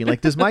anti-gene.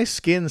 Like, does my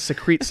skin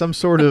secrete some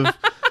sort of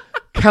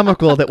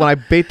chemical that when I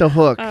bait the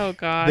hook, Oh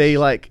gosh. they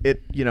like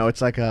it,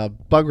 it's like a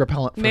bug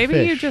repellent for Maybe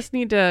fish. you just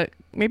need to.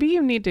 Maybe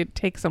you need to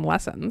take some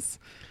lessons.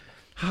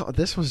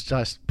 This was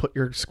just put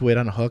your squid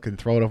on a hook and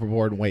throw it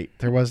overboard and wait.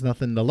 There was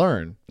nothing to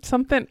learn.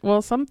 Something.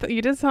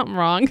 You did something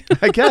wrong.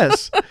 I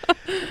guess.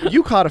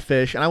 You caught a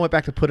fish, and I went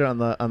back to put it on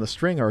the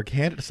stringer or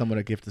hand it to someone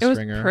to gift the It was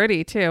stringer.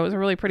 pretty too. It was a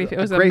really pretty. It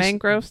was a gray-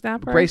 mangrove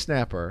snapper. Gray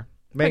snapper.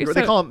 Wait, They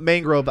so- call it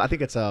mangrove. I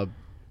think it's a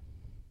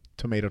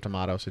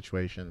tomato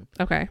situation.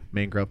 Okay.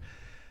 Mangrove.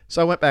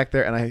 So I went back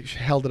there and I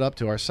held it up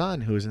to our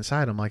son who was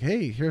inside. I'm like,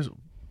 hey, here's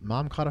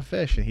Mom caught a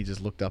fish. And he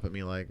just looked up at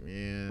me like,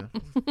 yeah,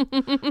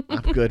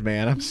 I'm good,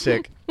 man. I'm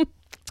sick.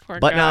 Poor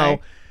But guy. now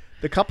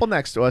the couple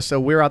next to us, so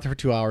we're out there for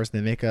 2 hours.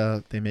 And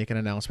they make an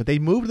announcement. They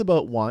moved the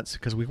boat once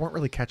because we weren't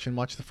really catching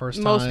much the first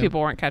time. Most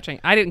people weren't catching.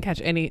 I didn't catch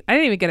any. I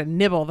didn't even get a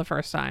nibble the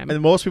first time. And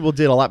most people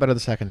did a lot better the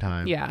second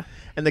time. Yeah.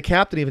 And the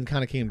captain even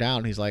kind of came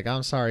down. He's like,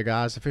 I'm sorry,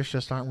 guys. The fish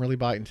just aren't really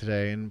biting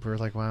today. And we're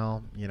like,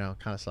 well, kind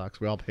of sucks.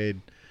 We all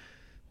paid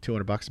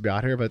 $200 to be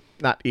out here, but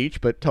not each,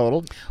 but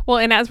total. Well,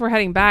 and as we're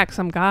heading back,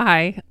 some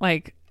guy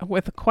like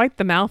with quite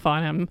the mouth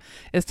on him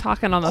is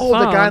talking on the phone. Oh,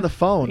 the guy on the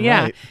phone.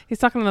 Yeah, Right. he's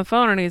talking on the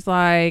phone, and he's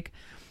like,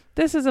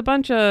 "This is a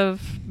bunch of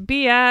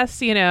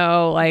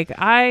BS." Like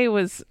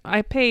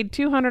I paid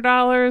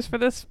 $200 for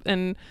this,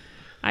 and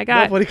I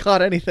got Nobody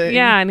caught anything.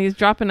 Yeah, and he's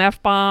dropping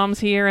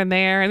F-bombs here and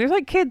there, and there's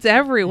like kids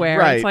everywhere.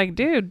 Right. It's like,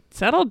 dude,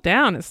 settle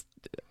down.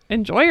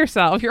 Enjoy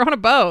yourself. You're on a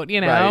boat,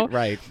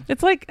 Right.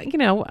 It's like,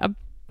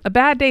 a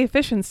bad day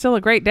fishing still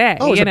a great day.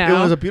 Oh, it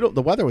was a beautiful.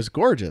 The weather was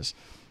gorgeous.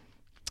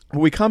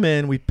 We come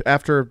in.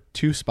 After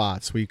 2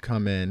 spots, we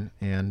come in,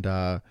 and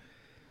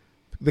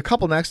the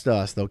couple next to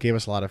us though gave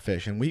us a lot of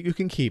fish, and you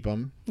can keep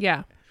them.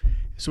 Yeah.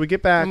 So we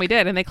get back. And we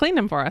did, and they cleaned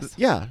them for us.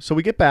 Yeah. So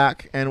we get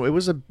back, and it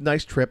was a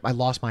nice trip. I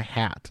lost my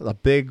hat. A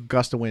big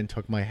gust of wind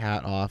took my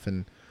hat off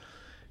and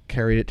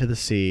carried it to the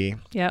sea.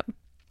 Yep.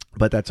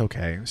 But that's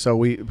okay.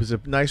 So it was a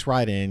nice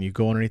ride in. You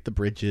go underneath the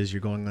bridges.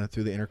 You're going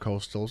through the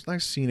intercoastals.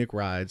 Nice scenic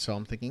ride. So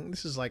I'm thinking,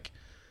 this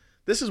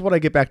is what I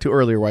get back to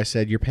earlier, where I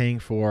said you're paying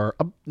for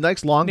a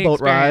nice long boat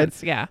ride.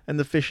 Yeah. And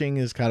the fishing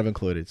is kind of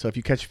included. So if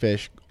you catch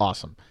fish,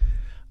 awesome.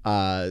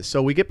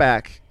 So we get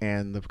back,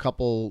 and the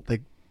couple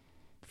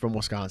from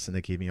Wisconsin,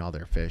 they gave me all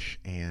their fish,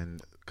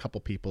 and a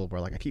couple people were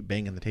like, I keep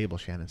banging the table,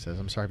 Shannon says.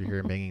 I'm sorry if you're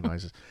hearing banging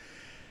noises.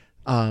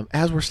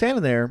 As we're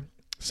standing there,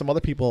 some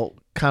other people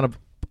kind of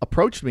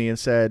approached me and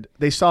said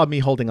they saw me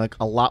holding like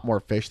a lot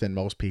more fish than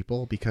most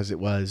people, because it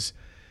was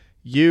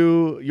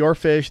your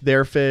fish,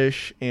 their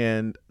fish,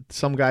 and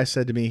some guy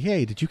said to me,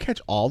 hey, did you catch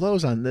all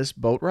those on this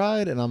boat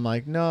ride? And I'm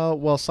like, no,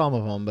 well, some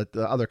of them, but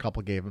the other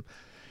couple gave them.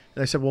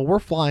 And I said, well, we're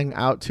flying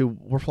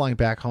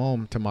back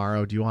home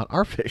tomorrow. Do you want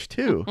our fish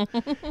too?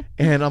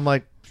 And I'm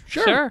like,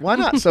 sure, why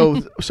not?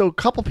 So a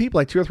couple people,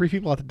 like 2 or 3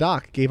 people at the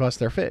dock, gave us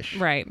their fish.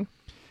 Right.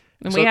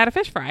 And we had a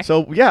fish fry.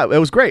 So yeah, it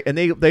was great. And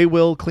they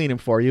will clean them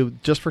for you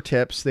just for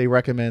tips. They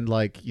recommend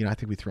I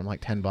think we threw them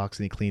like $10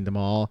 and he cleaned them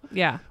all.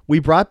 Yeah. We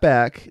brought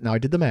back, now I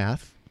did the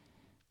math.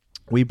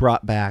 We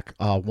brought back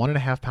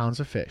 1.5 pounds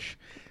of fish.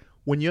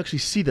 When you actually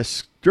see the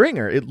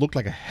stringer, it looked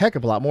like a heck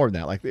of a lot more than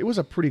that. Like, it was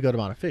a pretty good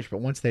amount of fish, but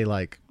once they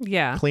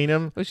clean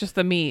them, it was just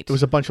the meat. It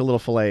was a bunch of little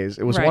fillets.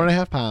 It was right.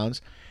 1.5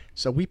 pounds.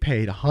 So we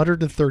paid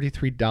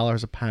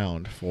 $133 a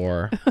pound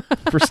for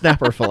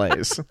snapper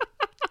fillets.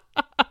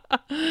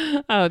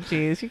 Oh,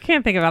 geez. You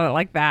can't think about it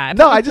like that.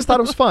 No, I just thought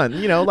it was fun.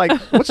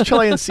 What's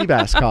Chilean sea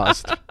bass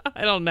cost?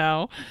 I don't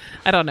know.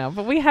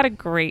 But we had a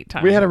great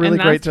time. We had a really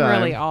great time. That's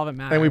really all that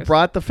matters. And we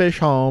brought the fish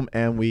home,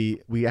 and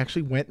we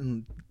actually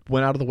went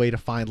out of the way to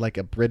find like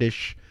a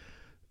British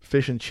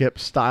fish and chip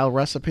style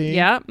recipe.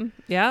 Yep.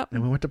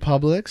 And we went to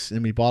Publix,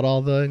 and we bought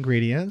all the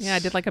ingredients. Yeah, I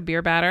did like a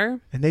beer batter.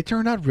 And they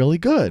turned out really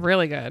good.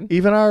 Really good.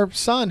 Even our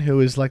son, who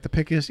is like the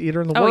pickiest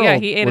eater in the world, yeah,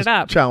 he ate it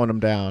up. Chowing them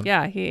down.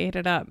 Yeah, he ate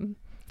it up.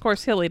 Of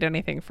course, he'll eat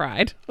anything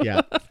fried.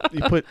 Yeah.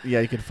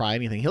 You can fry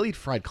anything. He'll eat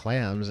fried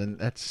clams,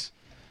 and I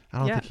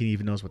don't think he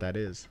even knows what that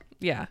is.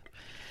 Yeah.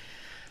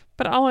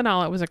 But all in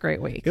all, it was a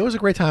great week. It was a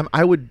great time.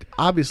 I would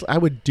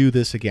do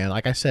this again.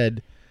 Like I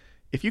said,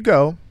 if you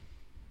go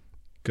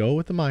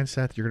with the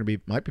mindset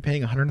that might be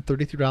paying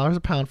 $133 a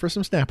pound for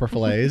some snapper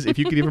fillets, if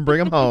you could even bring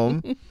them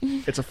home.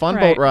 It's a fun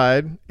boat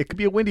ride. It could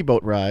be a windy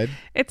boat ride.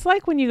 It's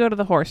like when you go to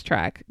the horse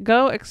track.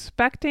 Go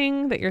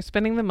expecting that you're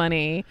spending the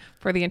money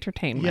for the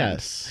entertainment.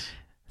 Yes.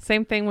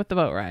 Same thing with the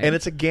boat ride. And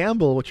it's a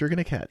gamble what you're going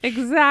to catch.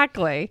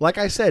 Exactly. Like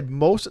I said,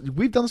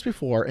 we've done this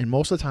before, and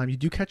most of the time you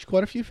do catch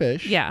quite a few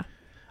fish. Yeah.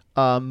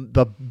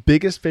 The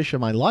biggest fish of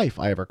my life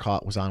I ever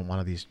caught was on one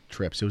of these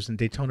trips. It was in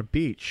Daytona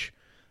Beach.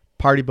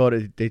 Party boat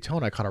at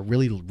Daytona. I caught a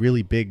really,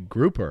 really big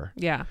grouper.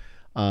 Yeah.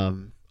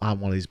 On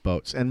one of these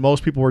boats. And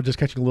most people were just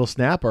catching a little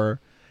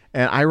snapper.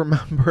 And I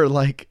remember,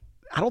 I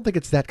don't think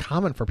it's that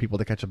common for people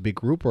to catch a big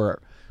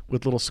grouper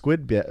with little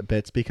squid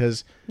bits,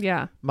 because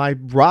my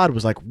rod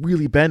was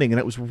really bending and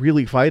it was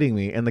really fighting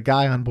me. And the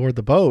guy on board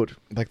the boat,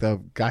 like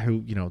the guy who,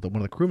 one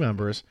of the crew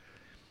members,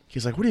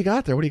 he's like, what do you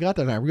got there? What do you got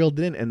there? And I reeled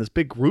it in, and this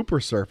big grouper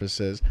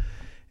surfaces,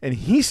 and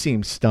he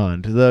seemed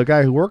stunned. The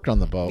guy who worked on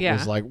the boat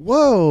was like,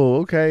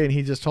 whoa, okay. And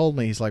he just told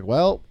me, he's like,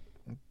 well,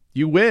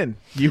 you win.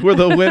 You were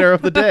the winner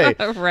of the day.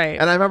 Right.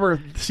 And I remember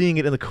seeing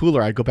it in the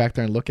cooler. I'd go back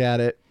there and look at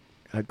it,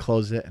 and I'd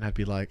close it, and I'd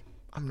be like,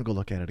 I'm gonna go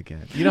look at it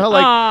again. You know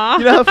how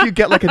if you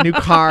get like a new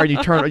car and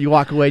you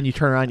walk away and you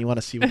turn around and you want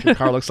to see what your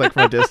car looks like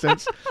from a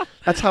distance?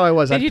 That's how I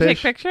was. Did you take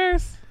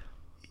pictures?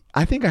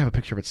 I think I have a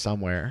picture of it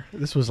somewhere.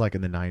 This was like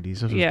in the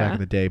 90s. This was back in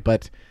the day.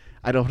 But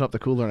I'd open up the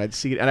cooler and I'd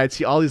see it, and I'd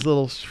see all these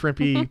little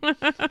shrimpy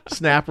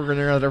snapper in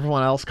there that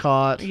everyone else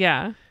caught.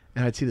 Yeah.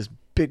 And I'd see this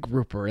big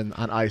grouper on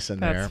ice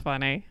in there. That's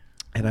funny.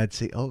 And I'd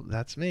say, oh,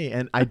 that's me.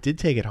 And I did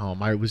take it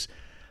home. I was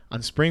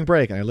on spring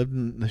break, and I lived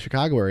in the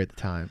Chicago area at the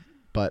time.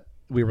 But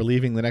we were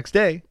leaving the next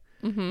day.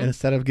 Mm-hmm. And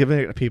instead of giving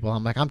it to people,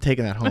 I'm like, I'm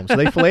taking that home. So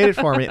they filleted it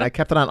for me, and I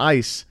kept it on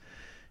ice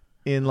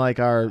in like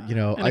our,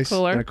 ice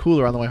in a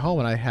cooler on the way home.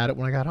 And I had it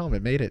when I got home.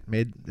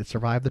 It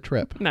survived the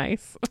trip.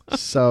 Nice.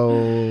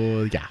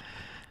 So, yeah.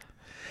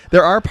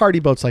 There are party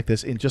boats like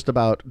this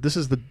this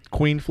is the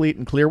Queen Fleet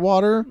in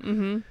Clearwater.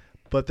 Mm-hmm.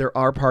 But there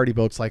are party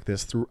boats like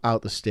this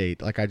throughout the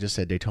state. Like I just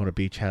said, Daytona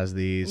Beach has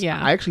these.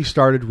 Yeah. I actually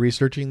started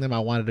researching them. I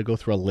wanted to go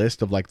through a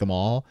list of them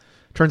all.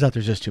 Turns out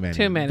there's just too many.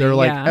 They're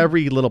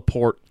every little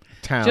port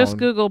town. Just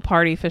Google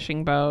party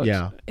fishing boat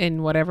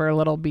in whatever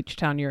little beach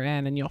town you're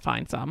in, and you'll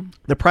find some.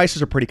 The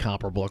prices are pretty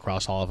comparable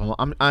across all of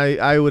them.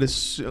 I would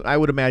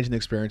imagine the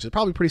experience is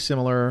probably pretty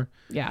similar.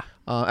 Yeah.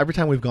 Every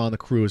time we've gone, the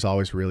crew is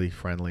always really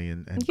friendly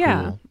and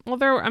cool. Well,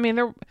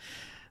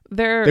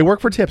 they work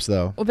for tips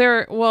though.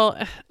 They're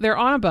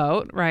on a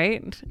boat,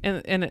 right?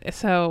 And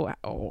so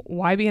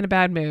why be in a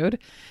bad mood?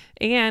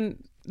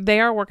 And they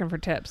are working for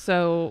tips,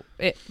 so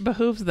it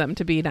behooves them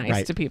to be nice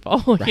Right. to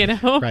people, you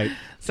Right, know? right.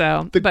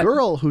 So The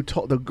girl who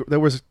there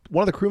was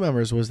one of the crew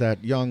members was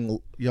that young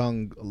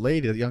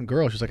lady, the young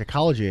girl. She's like a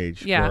college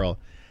age Yeah. girl.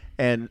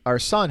 And our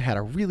son had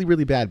a really,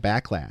 really bad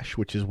backlash,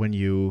 which is when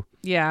you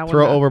yeah,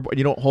 throw over,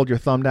 you don't hold your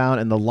thumb down,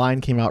 and the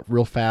line came out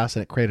real fast,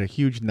 and it created a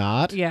huge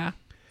knot. Yeah.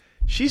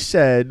 She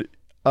said,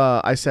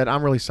 I said,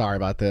 I'm really sorry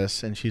about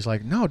this. And she's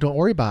like, no, don't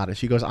worry about it.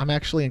 She goes, I'm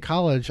actually in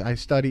college. I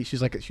study.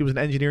 She's like, she was an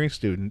engineering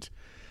student.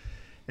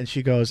 And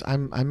she goes,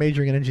 I'm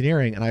majoring in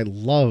engineering, and I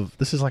love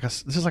this is like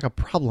a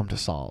problem to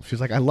solve.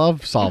 She's like, I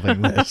love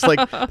solving this,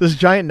 like this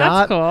giant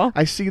knot. That's cool.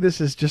 I see this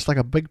as just like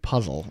a big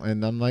puzzle,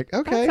 and I'm like,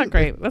 okay,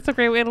 That's a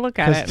great way to look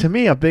at it. to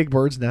me, a big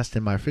bird's nest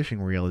in my fishing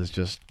reel is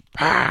just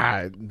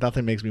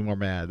nothing makes me more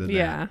mad than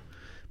Yeah. that.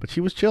 But she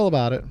was chill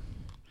about it.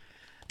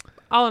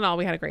 All in all,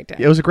 we had a great day.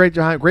 It was a great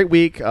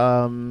week,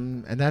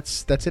 and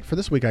that's it for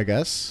this week, I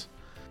guess.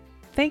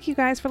 Thank you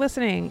guys for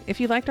listening. If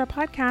you liked our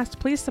podcast,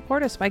 please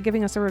support us by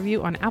giving us a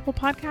review on Apple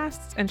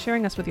Podcasts and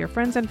sharing us with your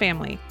friends and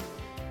family.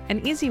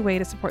 An easy way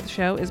to support the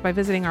show is by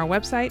visiting our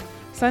website,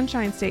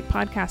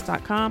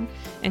 sunshinestatepodcast.com,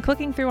 and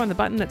clicking through on the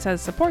button that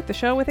says Support the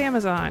Show with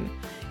Amazon.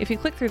 If you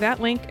click through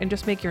that link and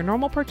just make your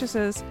normal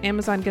purchases,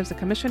 Amazon gives a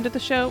commission to the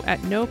show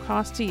at no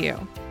cost to you.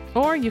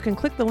 Or you can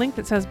click the link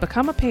that says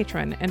Become a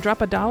Patron and drop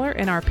 $1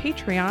 in our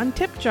Patreon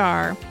tip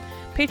jar.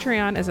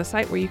 Patreon is a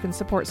site where you can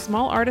support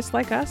small artists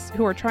like us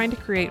who are trying to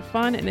create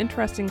fun and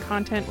interesting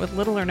content with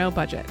little or no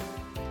budget.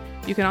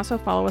 You can also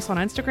follow us on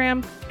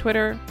Instagram,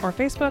 Twitter, or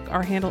Facebook.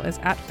 Our handle is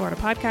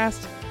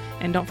 @FloridaPodcast.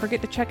 And don't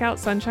forget to check out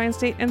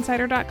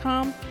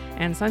SunshineStateInsider.com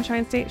and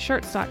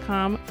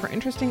SunshineStateShirts.com for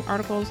interesting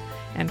articles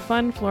and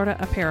fun Florida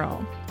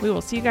apparel. We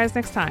will see you guys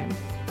next time.